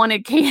of them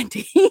wanted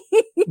candy.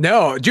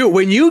 No, dude,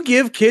 when you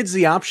give kids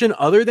the option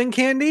other than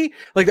candy,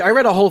 like I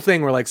read a whole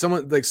thing where like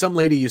some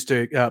lady used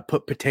to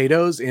put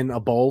potatoes in a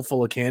bowl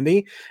full of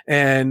candy,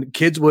 and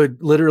kids would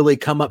literally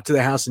come up to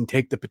the house and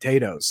take the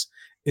potatoes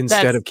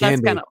instead of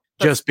candy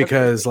just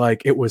because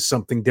like it was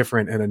something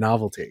different and a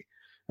novelty.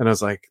 And I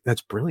was like,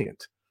 that's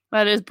brilliant.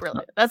 That is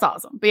brilliant. That's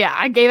awesome. But yeah,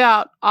 I gave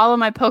out all of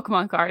my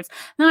Pokemon cards.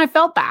 And then I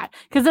felt bad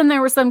because then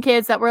there were some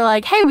kids that were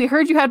like, hey, we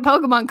heard you had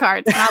Pokemon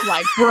cards. And I was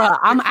like, bruh,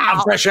 I'm out.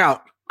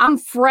 I'm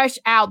fresh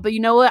out. But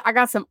you know what? I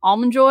got some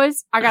Almond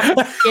Joys. I got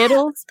some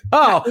Skittles.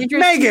 Oh,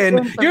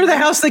 Megan, you're the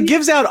house that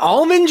gives out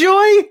Almond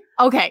Joy?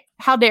 Okay.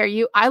 How dare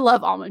you? I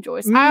love Almond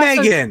Joys.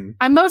 Megan.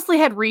 I mostly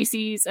had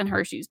Reese's and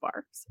Hershey's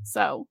bars.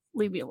 So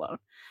leave me alone.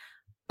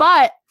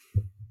 But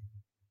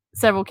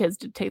several kids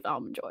did take the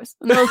Almond Joys.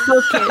 And those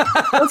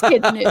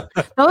kids knew.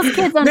 Those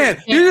kids understand. Man,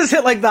 you just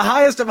hit like the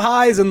highest of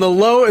highs and the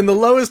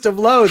lowest of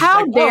lows.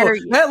 How dare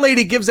you? That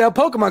lady gives out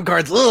Pokemon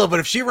cards. Ugh, but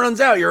if she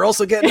runs out, you're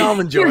also getting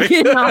Almond Joy.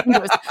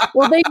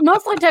 Well, they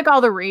mostly took all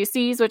the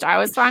Reese's, which I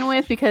was fine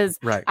with because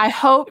I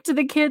hoped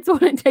the kids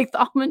wouldn't take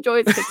the Almond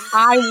Joys because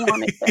I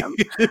wanted them.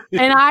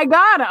 And I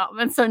got them.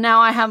 And so now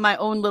I have my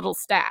own little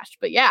stash.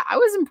 But yeah, I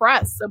was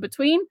impressed. So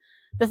between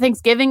the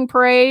Thanksgiving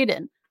parade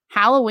and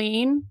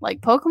Halloween,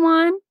 like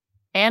Pokemon,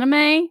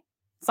 anime,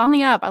 it's on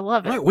the up. I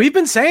love it. Right, we've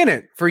been saying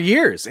it for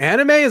years.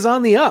 Anime is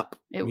on the up.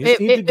 It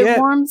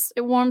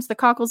warms the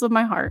cockles of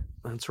my heart.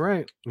 That's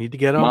right. You need to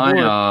get on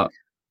board.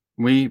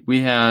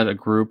 We had a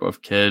group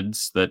of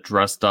kids that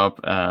dressed up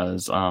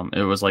as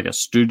it was like a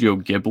Studio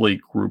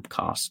Ghibli group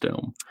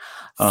costume.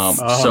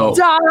 So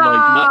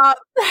like,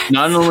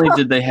 not only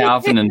did they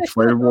have an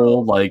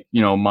inflatable like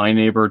My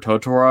Neighbor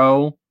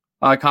Totoro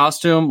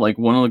costume, like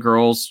one of the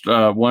girls,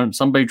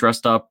 somebody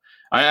dressed up.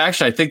 I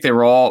think they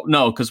were all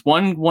because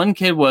one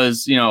kid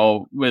was it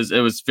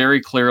was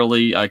very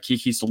clearly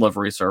Kiki's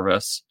Delivery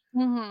Service,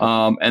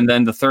 and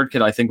then the third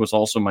kid I think was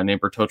also My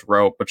Neighbor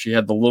Totoro, but she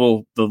had the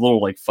little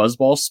like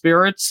fuzzball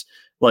spirits,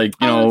 like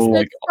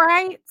like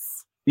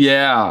sprites.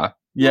 Yeah,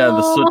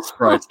 the soot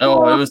sprites.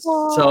 Oh, it was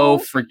so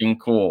freaking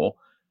cool.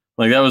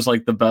 Like that was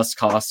like the best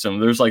costume.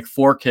 There's like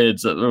 4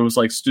 kids. It was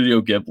like Studio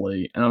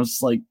Ghibli, and I was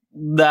just like,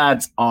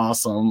 that's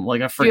awesome.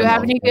 Like I freaking. Do you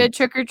have any good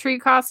trick or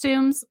treat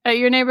costumes at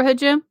your neighborhood,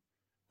 Jim?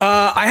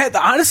 I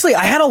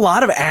had a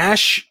lot of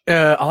Ash.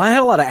 I had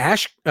a lot of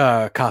Ash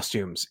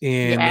costumes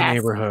in the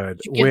neighborhood.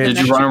 Did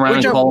you run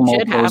around and call them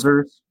all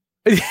posers?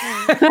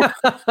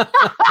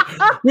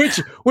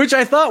 which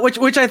I thought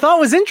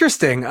was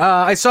interesting.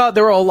 I saw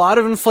there were a lot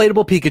of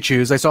inflatable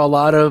Pikachus. I saw a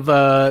lot of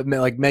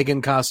like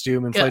Megan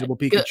costume inflatable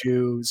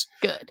Pikachus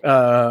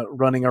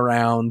running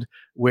around,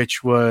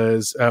 which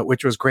was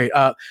great.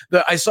 I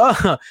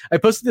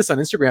posted this on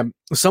Instagram.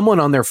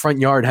 Someone on their front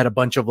yard had a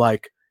bunch of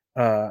like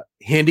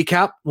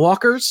handicap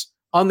walkers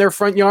on their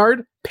front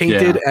yard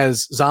painted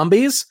as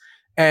zombies,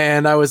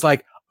 and I was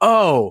like,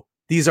 oh,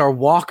 these are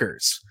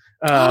walkers,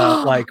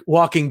 like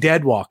Walking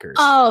Dead walkers.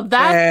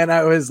 And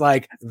I was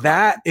like,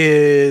 that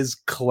is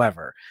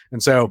clever.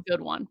 And so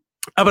good one.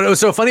 But it was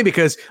so funny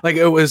because like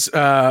it was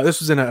this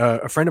was in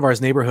a friend of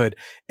ours neighborhood,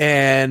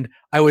 and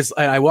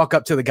I walk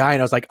up to the guy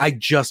and I was like, I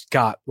just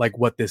got like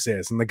what this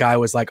is, and the guy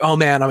was like, oh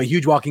man, I'm a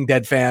huge Walking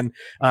Dead fan.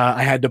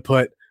 I had to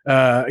put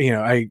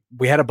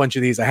we had a bunch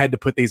of these. I had to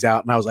put these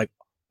out, and I was like,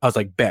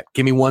 bet,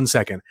 give me 1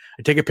 second.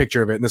 I take a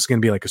picture of it, and this is going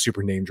to be like a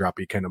super name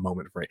droppy kind of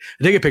moment for me.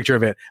 I take a picture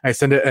of it. I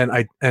send it, and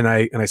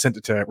I sent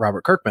it to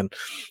Robert Kirkman,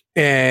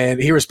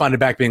 and he responded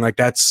back being like,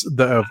 "That's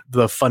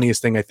the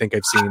funniest thing I think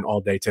I've seen all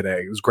day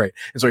today. It was great."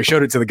 And so he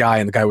showed it to the guy,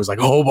 and the guy was like,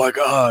 "Oh my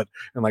god!"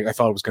 And like I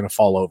thought it was going to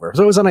fall over.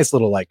 So it was a nice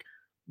little like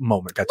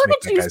moment. Got to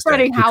make that guy's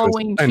spreading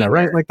Halloween. I know,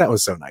 right? Like that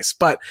was so nice.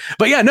 But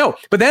yeah, no.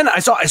 But then I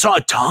saw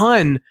a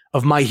ton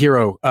of My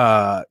Hero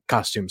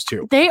costumes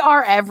too. They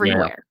are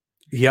everywhere.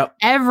 Yep.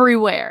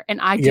 Everywhere. And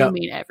I do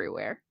mean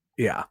everywhere.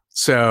 Yeah.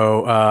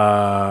 So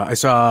I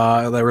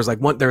saw there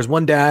was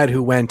one dad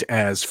who went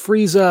as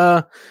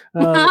Frieza,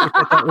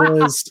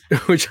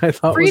 which I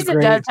thought was great.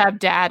 Frieza does have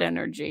dad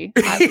energy.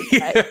 I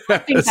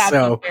think that's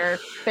a fair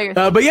thing.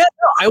 But yeah,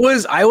 no,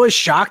 I was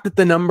shocked at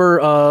the number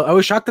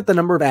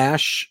of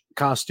Ash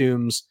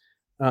costumes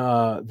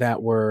that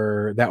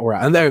were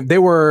out. And they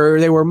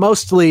were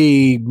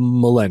mostly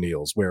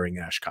millennials wearing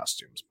Ash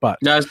costumes. But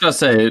yeah, I was gonna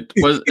say it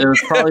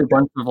was probably a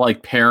bunch of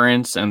like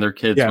parents and their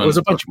kids. Yeah, it was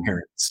a bunch of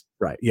parents.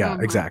 Right. Yeah,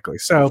 exactly.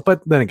 So,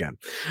 but then again,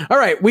 all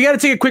right, we got to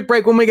take a quick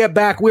break. When we get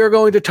back, we are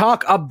going to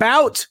talk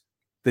about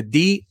the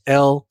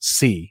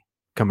DLC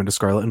coming to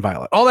Scarlet and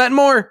Violet. All that and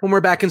more when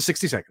we're back in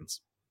 60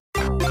 seconds.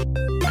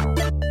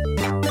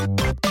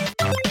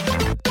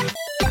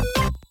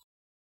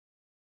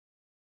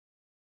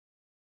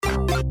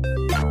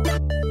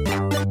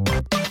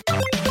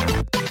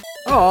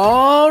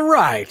 All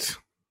right.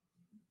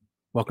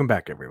 Welcome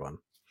back, everyone.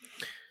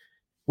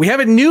 We have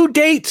a new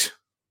date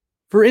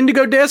for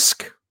Indigo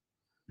Disc,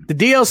 the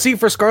DLC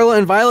for Scarlet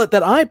and Violet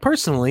that I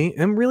personally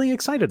am really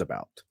excited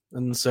about.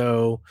 And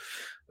so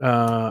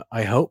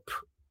I hope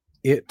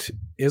it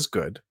is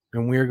good.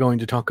 And we are going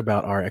to talk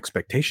about our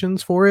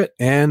expectations for it.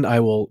 And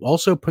I will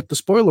also put the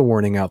spoiler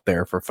warning out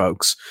there for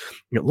folks.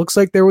 It looks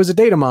like there was a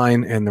data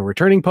mine and the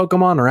returning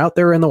Pokemon are out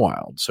there in the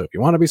wild. So if you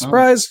want to be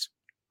surprised...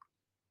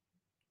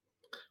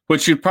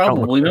 Which you'd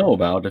probably know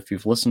about if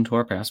you've listened to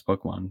our past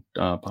Pokemon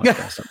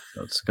podcast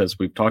episodes, because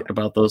we've talked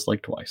about those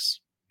like twice.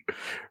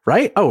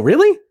 Right? Oh,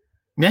 really?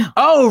 Yeah.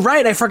 Oh,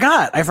 right. I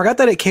forgot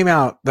that it came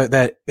out.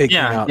 That it came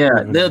out.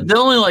 Yeah. The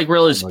only like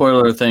really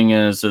spoiler thing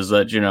is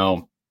that, you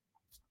know,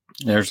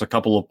 there's a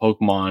couple of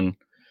Pokemon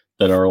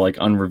that are like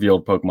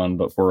unrevealed Pokemon,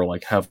 but were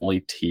like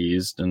heavily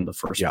teased in the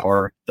first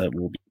part that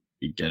we'll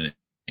be getting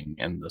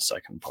in the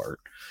second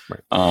part.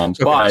 Right.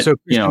 So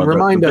you know,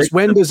 remind us,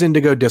 when does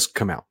Indigo Disc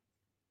come out?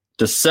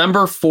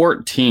 December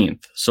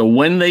 14th. So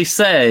when they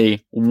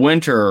say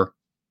winter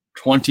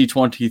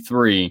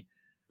 2023,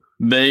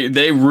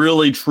 they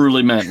really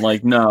truly meant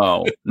like,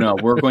 no,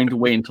 we're going to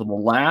wait until the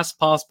last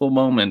possible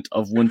moment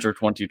of winter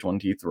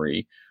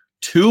 2023.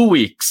 2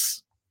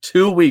 weeks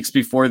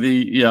before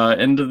the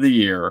end of the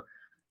year.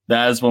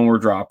 That is when we're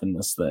dropping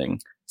this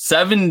thing.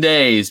 7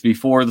 days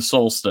before the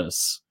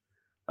solstice.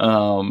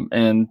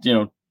 And, you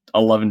know,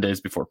 11 days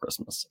before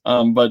Christmas.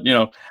 But, you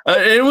know,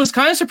 it was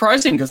kind of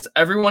surprising because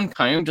everyone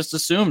kind of just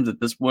assumed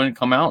that this wouldn't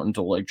come out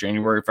until like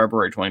January,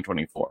 February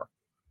 2024.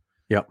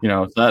 Yeah. You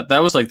know, that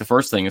was like the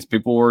first thing is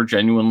people were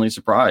genuinely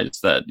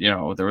surprised that, you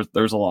know, there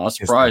was a lot of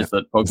surprise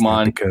that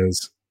Pokemon.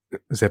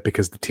 Is that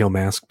because the teal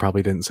mask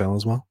probably didn't sell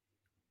as well?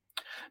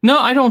 No,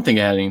 I don't think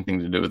it had anything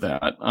to do with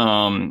that.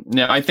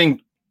 Yeah, I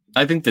think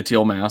the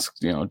teal mask,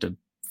 you know, did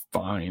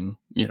fine,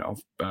 you know,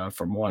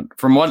 from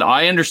what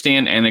I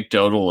understand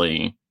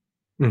anecdotally.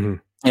 Mm-hmm.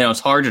 You know, it's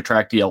hard to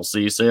track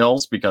DLC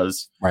sales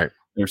because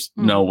there's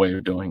no way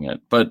of doing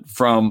it. But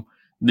from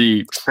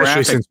the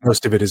especially since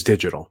most of it is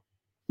digital.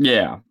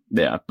 Yeah.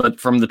 But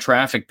from the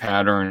traffic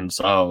patterns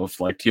of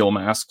like teal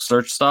mask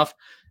search stuff,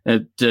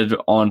 it did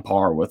on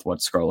par with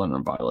what Scarlet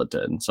and Violet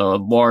did. And so a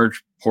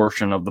large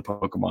portion of the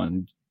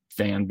Pokemon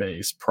fan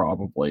base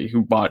probably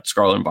who bought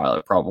Scarlet and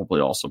Violet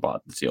probably also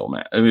bought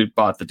the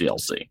bought the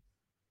DLC.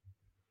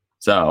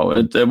 So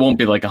it won't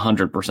be like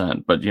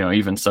 100%, but, you know,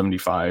 even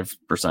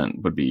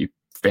 75% would be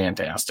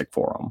fantastic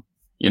for them,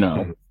 you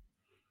know?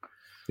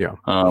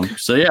 Mm-hmm.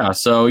 Yeah.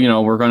 So, you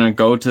know, we're going to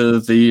go to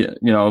the,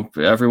 you know,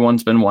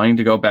 everyone's been wanting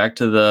to go back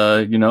to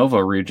the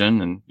Unova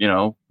region and, you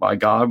know, by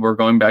God, we're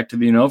going back to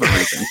the Unova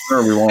region.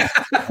 Sure, we won't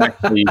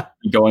actually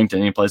be going to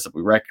any place that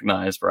we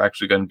recognize. We're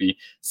actually going to be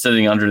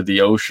sitting under the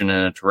ocean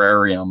in a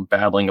terrarium,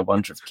 battling a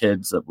bunch of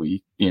kids that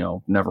we, you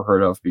know, never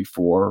heard of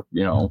before,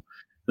 you know.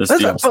 But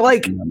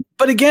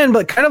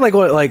kind of like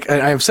what, like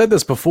I've said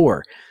this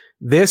before,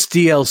 this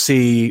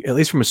DLC, at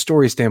least from a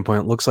story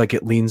standpoint, looks like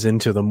it leans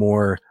into the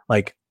more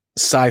like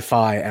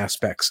sci-fi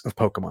aspects of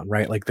Pokemon,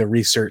 right? Like the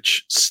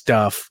research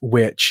stuff,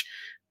 which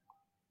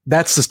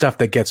that's the stuff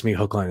that gets me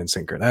hook, line, and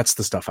sinker. That's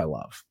the stuff I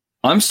love.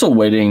 I'm still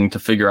waiting to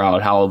figure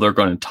out how they're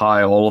going to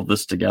tie all of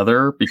this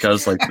together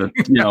because like the,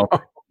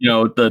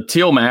 the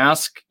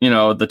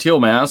teal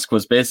mask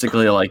was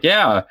basically like,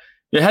 yeah,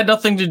 it had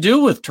nothing to do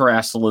with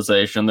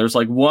terrestrialization. There's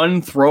like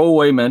one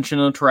throwaway mention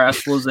of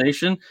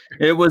terrestrialization.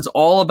 It was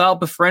all about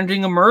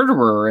befriending a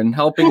murderer and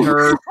helping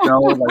her, you know,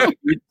 like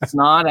it's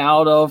not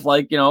out of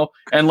like, you know,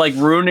 and like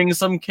ruining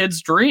some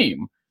kid's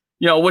dream,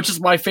 you know, which is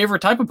my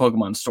favorite type of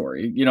Pokemon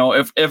story. You know,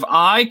 if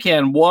I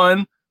can,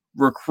 1,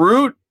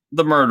 recruit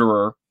the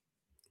murderer,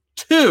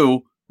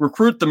 2,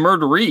 recruit the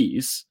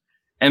murderees,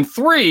 and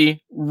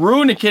 3,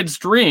 ruin a kid's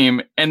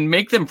dream and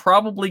make them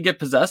probably get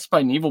possessed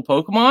by an evil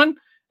Pokemon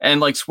and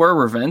like swear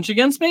revenge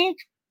against me,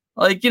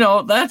 like, you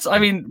know, that's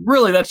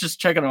just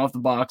checking off the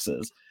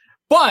boxes.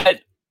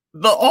 But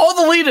all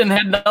the lead-in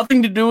had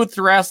nothing to do with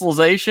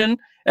terrestrialization.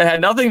 It had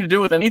nothing to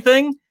do with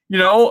anything, you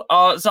know.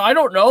 So I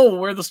don't know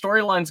where the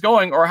storyline's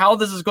going or how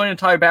this is going to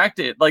tie back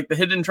to it, like the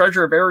hidden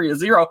treasure of Area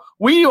Zero.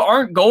 We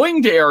aren't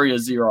going to Area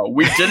Zero.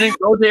 We didn't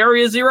go to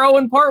Area Zero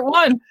in part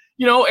 1.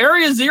 You know,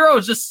 Area Zero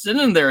is just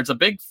sitting there. It's a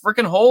big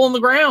freaking hole in the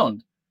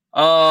ground.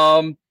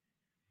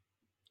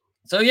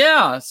 So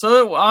yeah,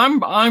 so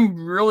I'm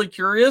really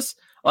curious.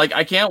 Like,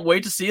 I can't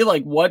wait to see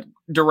like what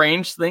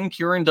deranged thing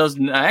Kieran does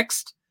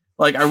next.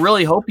 Like, I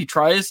really hope he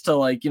tries to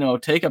like, you know,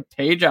 take a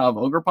page out of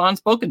Ogerpon's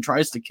book and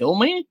tries to kill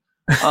me.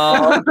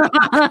 No.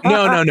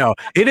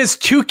 It is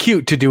too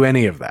cute to do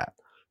any of that.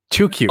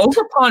 Too cute.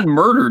 Ogerpon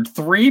murdered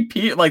 3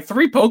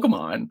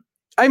 Pokemon.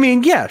 I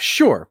mean, yeah,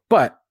 sure,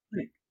 but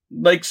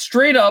like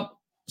straight up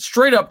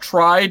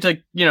try to,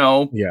 you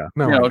know. Yeah.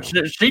 No,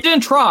 she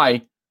didn't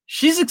try.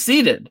 She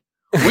succeeded.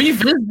 We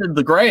visited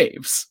the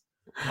graves,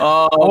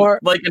 and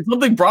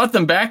something brought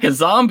them back as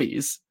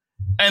zombies.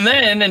 And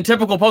then, in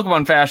typical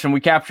Pokemon fashion, we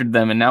captured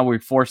them, and now we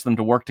forced them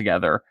to work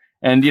together.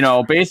 And, you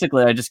know,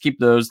 basically, I just keep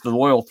the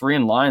loyal 3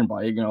 in line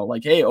by, you know,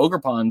 like, hey,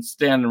 Ogerpon's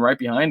standing right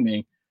behind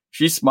me.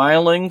 She's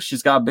smiling.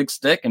 She's got a big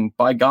stick, and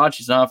by God,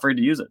 she's not afraid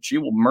to use it. She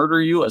will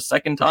murder you a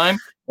second time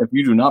if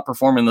you do not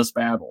perform in this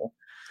battle.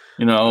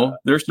 You know,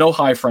 there's no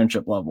high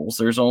friendship levels.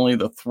 There's only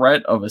the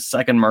threat of a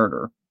second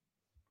murder.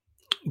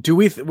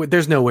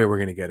 There's no way we're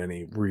going to get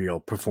any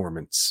real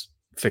performance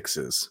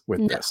fixes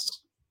with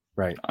this,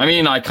 right? I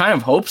mean, I kind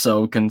of hope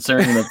so,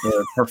 considering that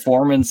the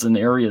performance in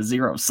Area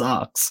Zero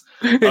sucks.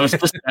 I was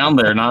just down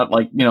there,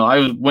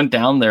 I went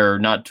down there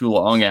not too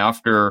long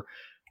after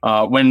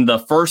when the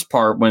first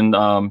part, when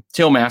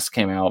Teal Mask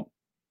came out.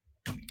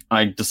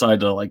 I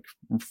decided to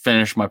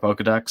finish my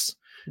Pokedex.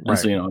 And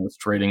so, I was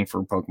trading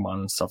for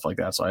Pokemon and stuff like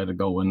that. So I had to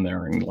go in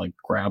there and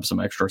grab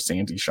some extra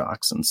Sandy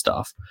shocks and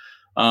stuff.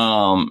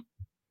 And,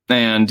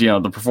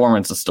 the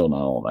performance is still not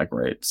all that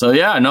great. So,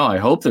 I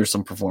hope there's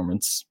some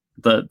performance.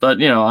 But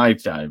I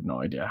have no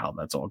idea how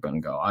that's all going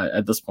to go.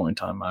 At this point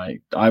in time,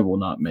 I will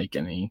not make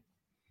any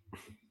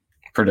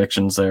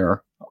predictions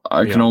there.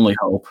 I can only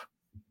hope.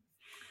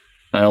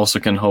 I also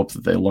can hope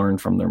that they learn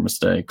from their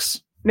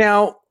mistakes.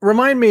 Now,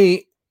 remind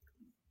me.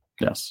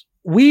 Yes.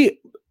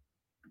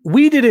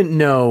 We didn't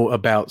know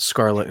about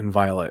Scarlet and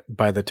Violet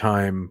by the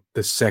time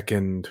the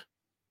second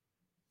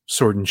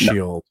Sword and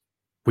Shield.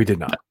 We did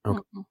not. Okay.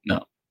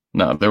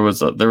 No. There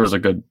was a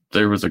good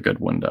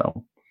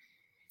window.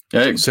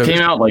 It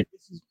came out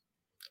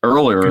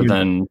earlier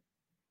than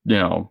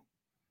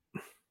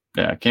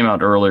it came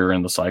out earlier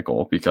in the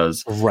cycle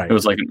because it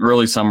was an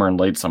early summer and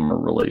late summer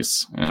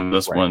release, and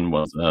this one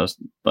was a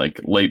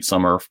late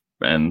summer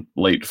and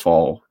late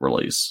fall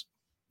release.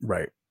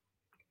 Right.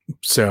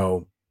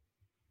 So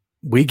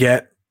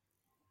this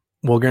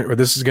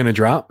is going to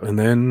drop, and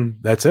then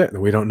that's it.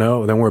 We don't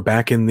know. Then we're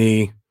back in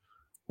the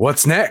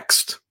what's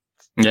next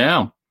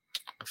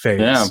phase.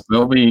 Yeah,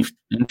 it'll be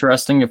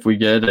interesting if we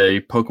get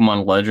a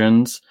Pokemon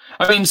Legends.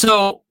 I mean,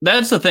 so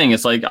that's the thing.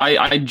 It's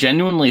I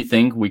genuinely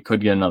think we could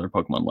get another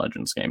Pokemon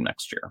Legends game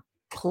next year.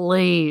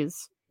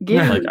 Please.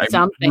 Give me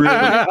something.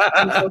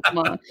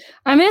 Pokemon.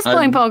 I miss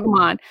playing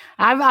Pokemon.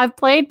 I've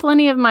played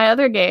plenty of my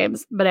other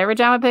games, but every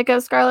time I pick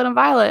up Scarlet and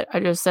Violet, I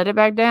just set it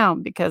back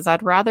down because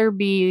I'd rather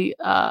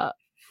have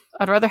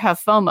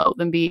FOMO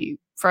than be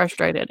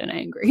frustrated and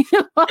angry.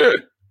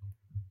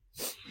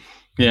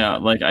 Yeah,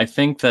 I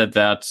think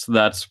that's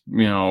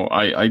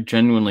I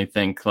genuinely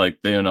think the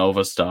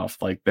Unova stuff,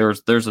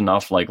 there's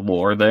enough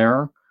lore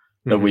there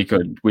that we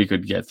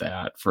could get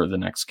that for the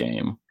next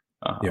game.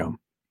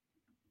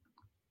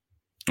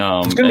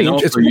 It's going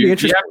to be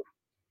interesting.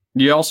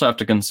 You also have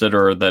to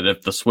consider that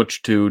if the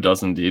Switch 2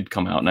 does indeed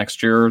come out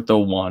next year,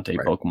 they'll want a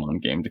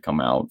Pokemon game to come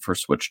out for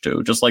Switch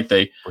 2, just like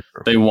they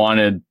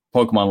wanted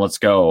Pokemon Let's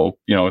Go.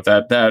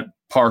 That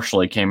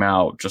partially came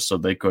out just so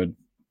they could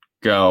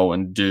go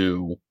and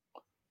do,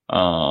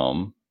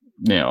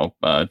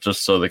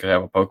 just so they could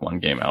have a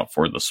Pokemon game out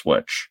for the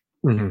Switch.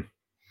 Mm-hmm.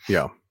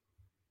 Yeah.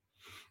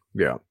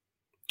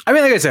 I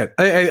mean, like I said,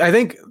 I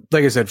think,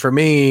 for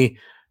me,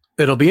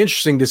 it'll be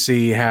interesting to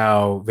see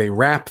how they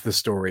wrap the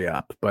story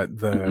up, but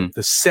the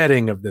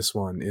setting of this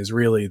one is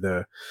really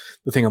the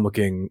thing I'm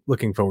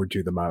looking forward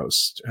to the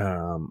most.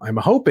 I'm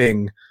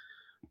hoping.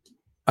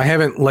 I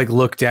haven't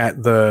looked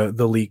at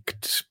the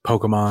leaked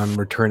Pokemon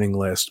returning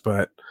list,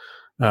 but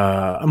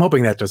I'm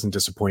hoping that doesn't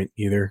disappoint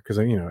either, because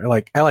I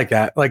like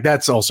that.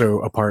 That's also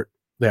a part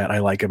that I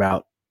like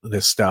about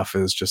this stuff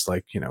is just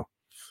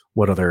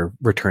what other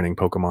returning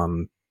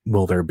Pokemon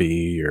will there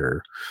be?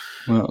 Or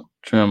well,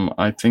 Jim,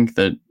 I think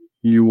that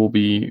you will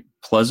be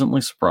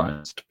pleasantly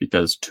surprised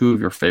because two of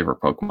your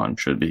favorite Pokemon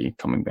should be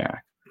coming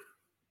back.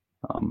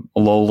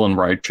 Alolan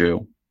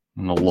Raichu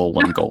and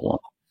Alolan Golem.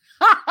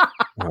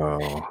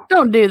 Oh.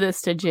 Don't do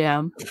this to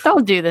Jim.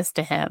 Don't do this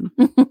to him.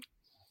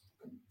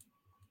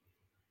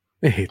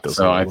 I hate those.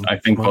 So I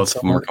think both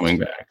of them are coming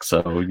back.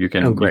 So you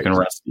can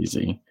rest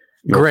easy.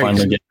 You'll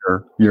finally get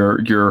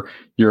your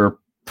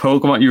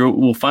Pokemon. You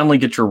will finally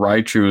get your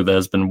Raichu that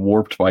has been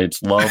warped by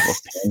its love of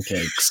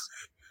pancakes.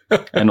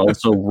 And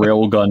also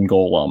Railgun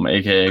Golem,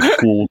 aka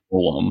Cool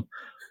Golem.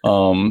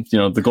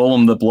 The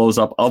golem that blows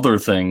up other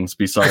things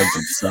besides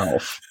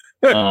itself.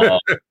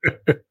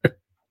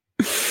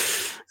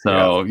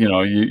 So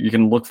you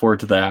can look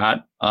forward to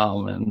that.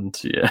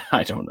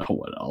 I don't know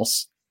what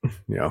else.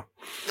 Yeah.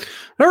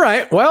 All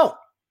right. Well,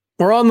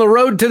 we're on the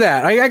road to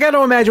that. I got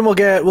to imagine we'll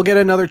get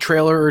another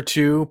trailer or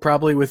two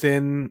probably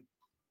within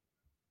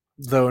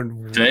the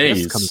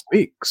days, coming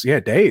weeks. Yeah,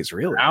 days,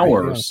 really.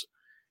 Hours.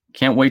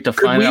 Can't wait to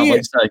find out.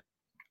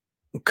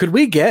 Could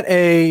we get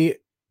I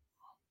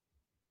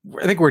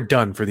think we're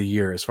done for the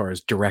year as far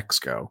as directs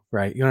go,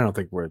 right? I don't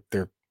think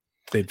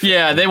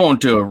they won't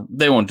do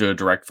a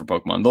direct for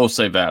Pokemon. They'll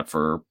save that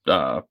for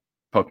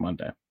Pokemon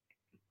Day.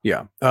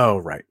 Yeah. Oh,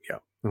 right. Yeah.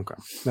 Okay.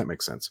 That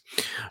makes sense.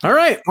 All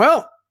right.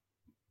 Well,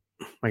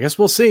 I guess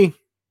we'll see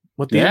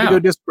what the Indigo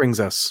disc brings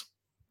us.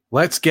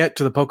 Let's get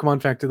to the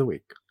Pokemon fact of the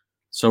week.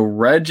 So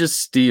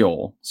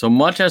Registeel. So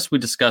much as we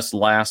discussed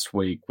last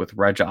week with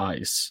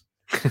Regice.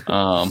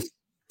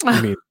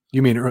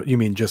 You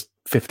mean just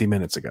 50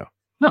 minutes ago?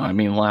 No, I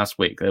mean last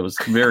week. That was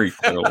very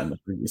clear in the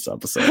previous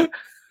episode.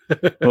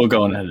 We'll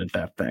go and edit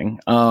that thing.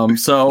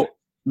 So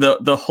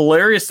the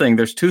hilarious thing,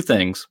 there's two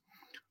things.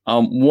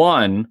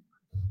 One,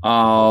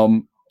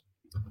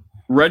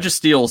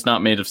 Registeel is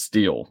not made of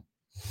steel.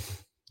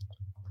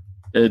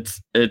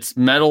 Its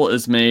metal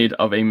is made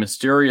of a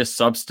mysterious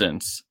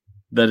substance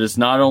that is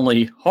not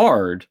only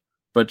hard,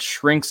 but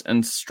shrinks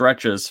and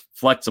stretches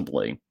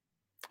flexibly.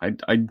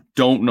 I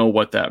don't know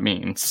what that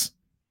means,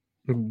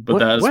 but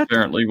that is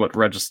apparently what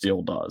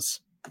Registeel does.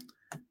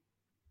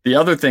 The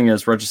other thing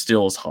is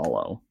Registeel is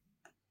hollow.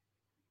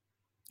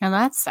 And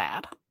that's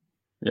sad.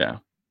 Yeah.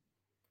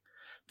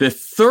 The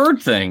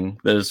third thing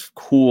that is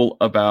cool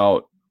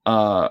about,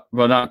 but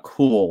not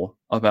cool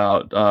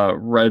about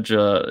about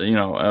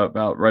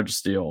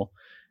Registeel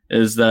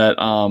is that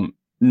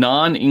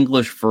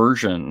non-English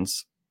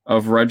versions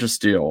of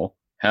Registeel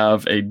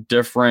have a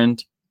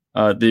different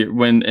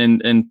when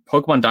in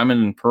Pokemon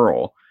Diamond and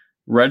Pearl,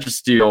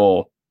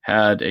 Registeel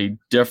had a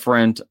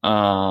different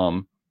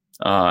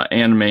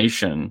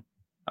animation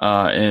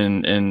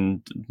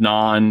in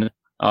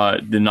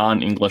the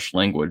non-English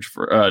language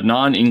for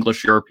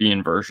non-English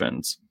European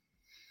versions.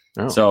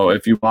 Oh. So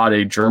if you bought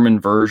a German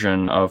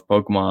version of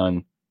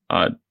Pokemon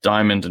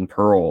Diamond and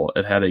Pearl,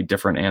 it had a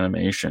different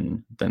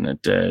animation than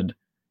it did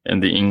in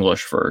the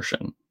English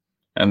version.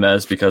 And that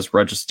is because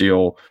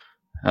Registeel,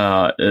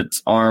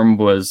 its arm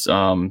was,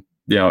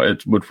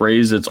 it would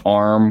raise its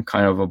arm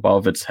kind of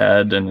above its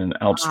head in an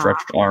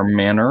outstretched arm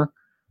manner.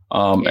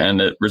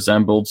 And it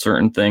resembled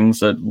certain things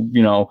that,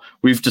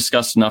 we've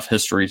discussed enough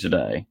history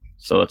today.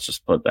 So let's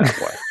just put it that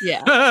way.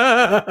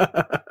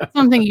 Yeah.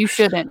 Something you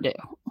shouldn't do.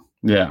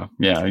 Yeah.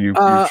 You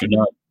should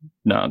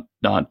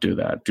not do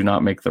that. Do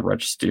not make the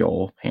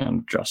Registeel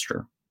hand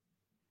gesture.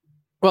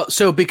 Well,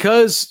 so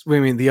because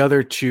the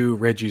other two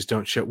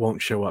Reggies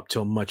won't show up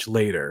till much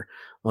later,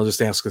 I'll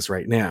just ask this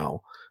right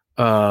now.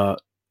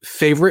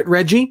 Favorite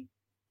Reggie?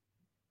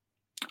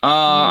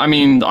 I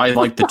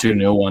like the two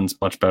new ones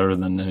much better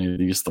than any of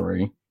these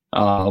three.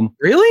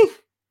 Really?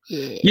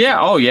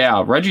 Yeah. Oh,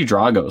 yeah. Reggie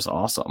Drago is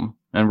awesome,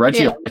 and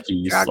Reggie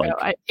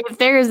if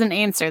there is an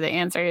answer, the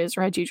answer is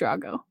Reggie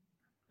Drago.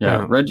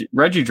 Yeah,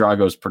 Reggie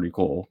Drago is pretty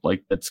cool.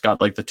 Like, it's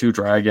got like the two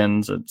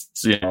dragons. It's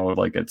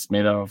it's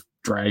made out of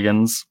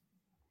dragons,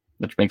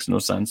 which makes no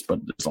sense, but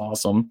it's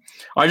awesome.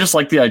 I just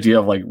like the idea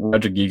of like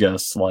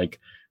Regigigas like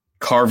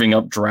carving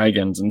up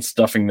dragons and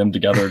stuffing them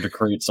together to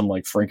create some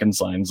like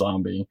Frankenstein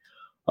zombie.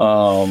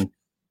 And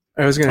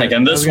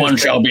this one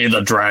shall be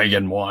the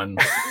dragon one.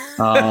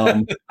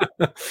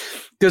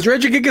 Does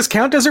Regigigas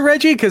count as a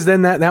Reggie? Because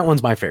then that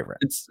one's my favorite.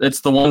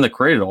 It's the one that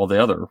created all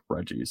the other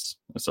Reggies.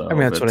 So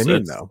that's what I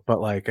mean, though.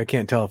 But like, I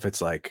can't tell if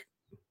it's like.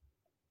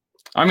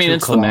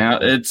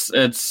 It's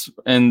it's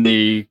in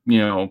the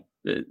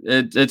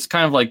it's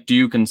kind of like, do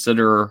you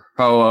consider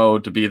Ho-Oh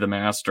to be the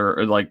master,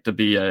 or like to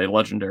be a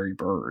legendary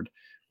bird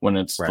when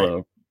it's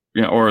right.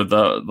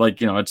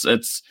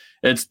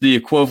 It's the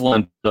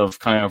equivalent of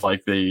kind of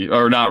like it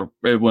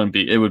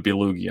would be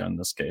Lugia in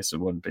this case. It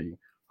wouldn't be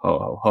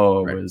Ho-Oh.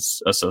 Ho-Oh right.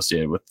 is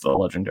associated with the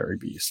legendary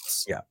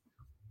beasts. Yeah.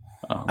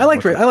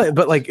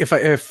 But like if I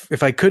had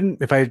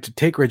to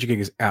take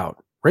Regigigas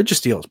out,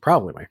 Registeel is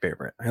probably my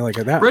favorite. I like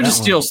that.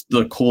 Registeel's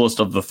the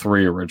coolest of the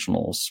three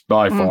originals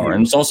by far,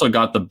 and it's also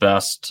got the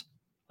best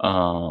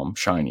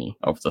shiny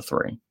of the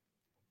three.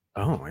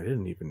 Oh, I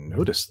didn't even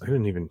notice. I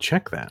didn't even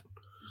check that.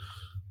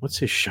 What's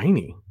his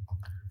shiny?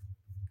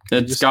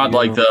 It's got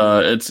like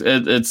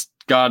it's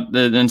got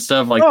instead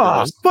of like.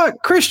 Oh,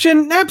 but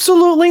Christian,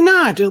 absolutely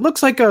not. It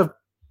looks like a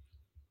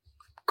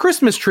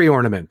Christmas tree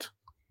ornament.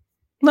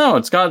 No,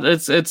 it's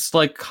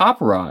like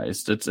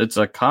copperized. It's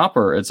a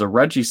copper. It's a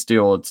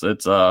Registeel.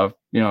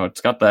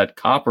 It's got that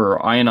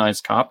copper,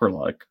 ionized copper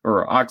like,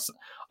 or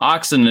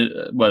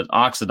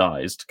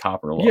oxidized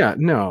copper look. Yeah,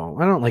 no,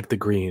 I don't like the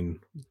green.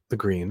 The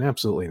green,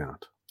 absolutely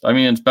not.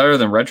 It's better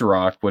than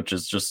Regirock, which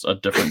is just a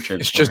different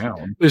shade of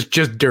brown. It's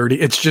just dirty.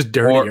 It's just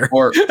dirtier.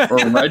 Or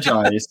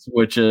Regice,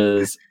 which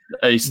is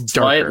a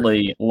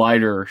slightly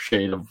lighter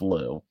shade of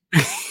blue.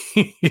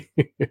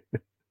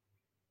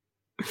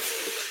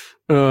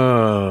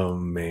 Oh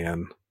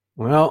man.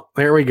 Well,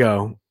 there we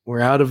go. We're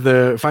out of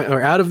the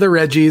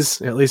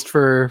Reggies, at least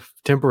for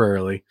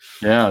temporarily.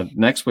 Yeah.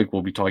 Next week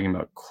we'll be talking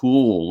about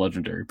cool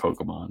legendary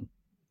Pokemon.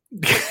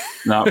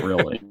 Not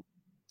really.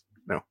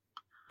 No.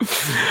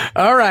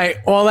 All right.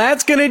 Well,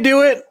 that's gonna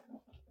do it.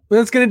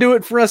 That's gonna do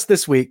it for us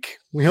this week.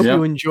 We hope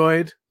you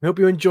enjoyed. We hope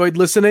you enjoyed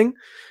listening.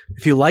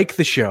 If you like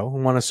the show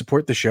and want to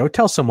support the show,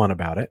 tell someone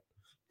about it.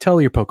 Tell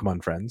your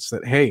Pokemon friends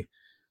that, hey,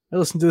 I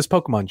listened to this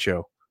Pokemon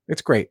show.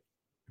 It's great.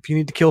 If you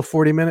need to kill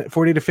 40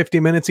 to 50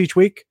 minutes each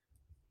week,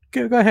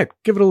 go ahead,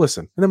 give it a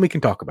listen, and then we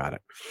can talk about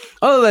it.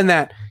 Other than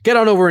that, get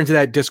on over into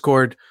that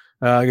Discord.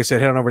 Like I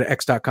said, head on over to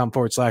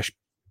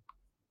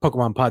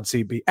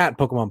x.com/PokemonPodCB at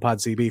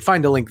PokemonPodCB.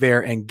 Find a link there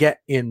and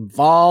get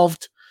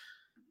involved.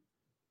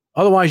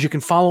 Otherwise, you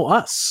can follow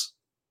us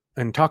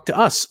and talk to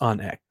us on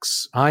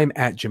X. I'm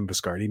at Jim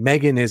Biscardi.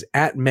 Megan is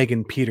at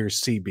Megan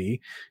Peters CB,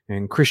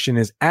 and Christian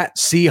is at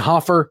C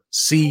Hoffer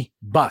C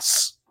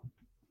Bus.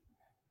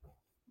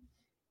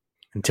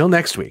 Until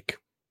next week,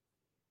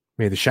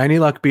 may the shiny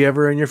luck be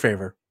ever in your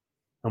favor,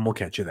 and we'll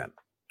catch you then.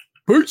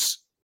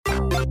 Peace.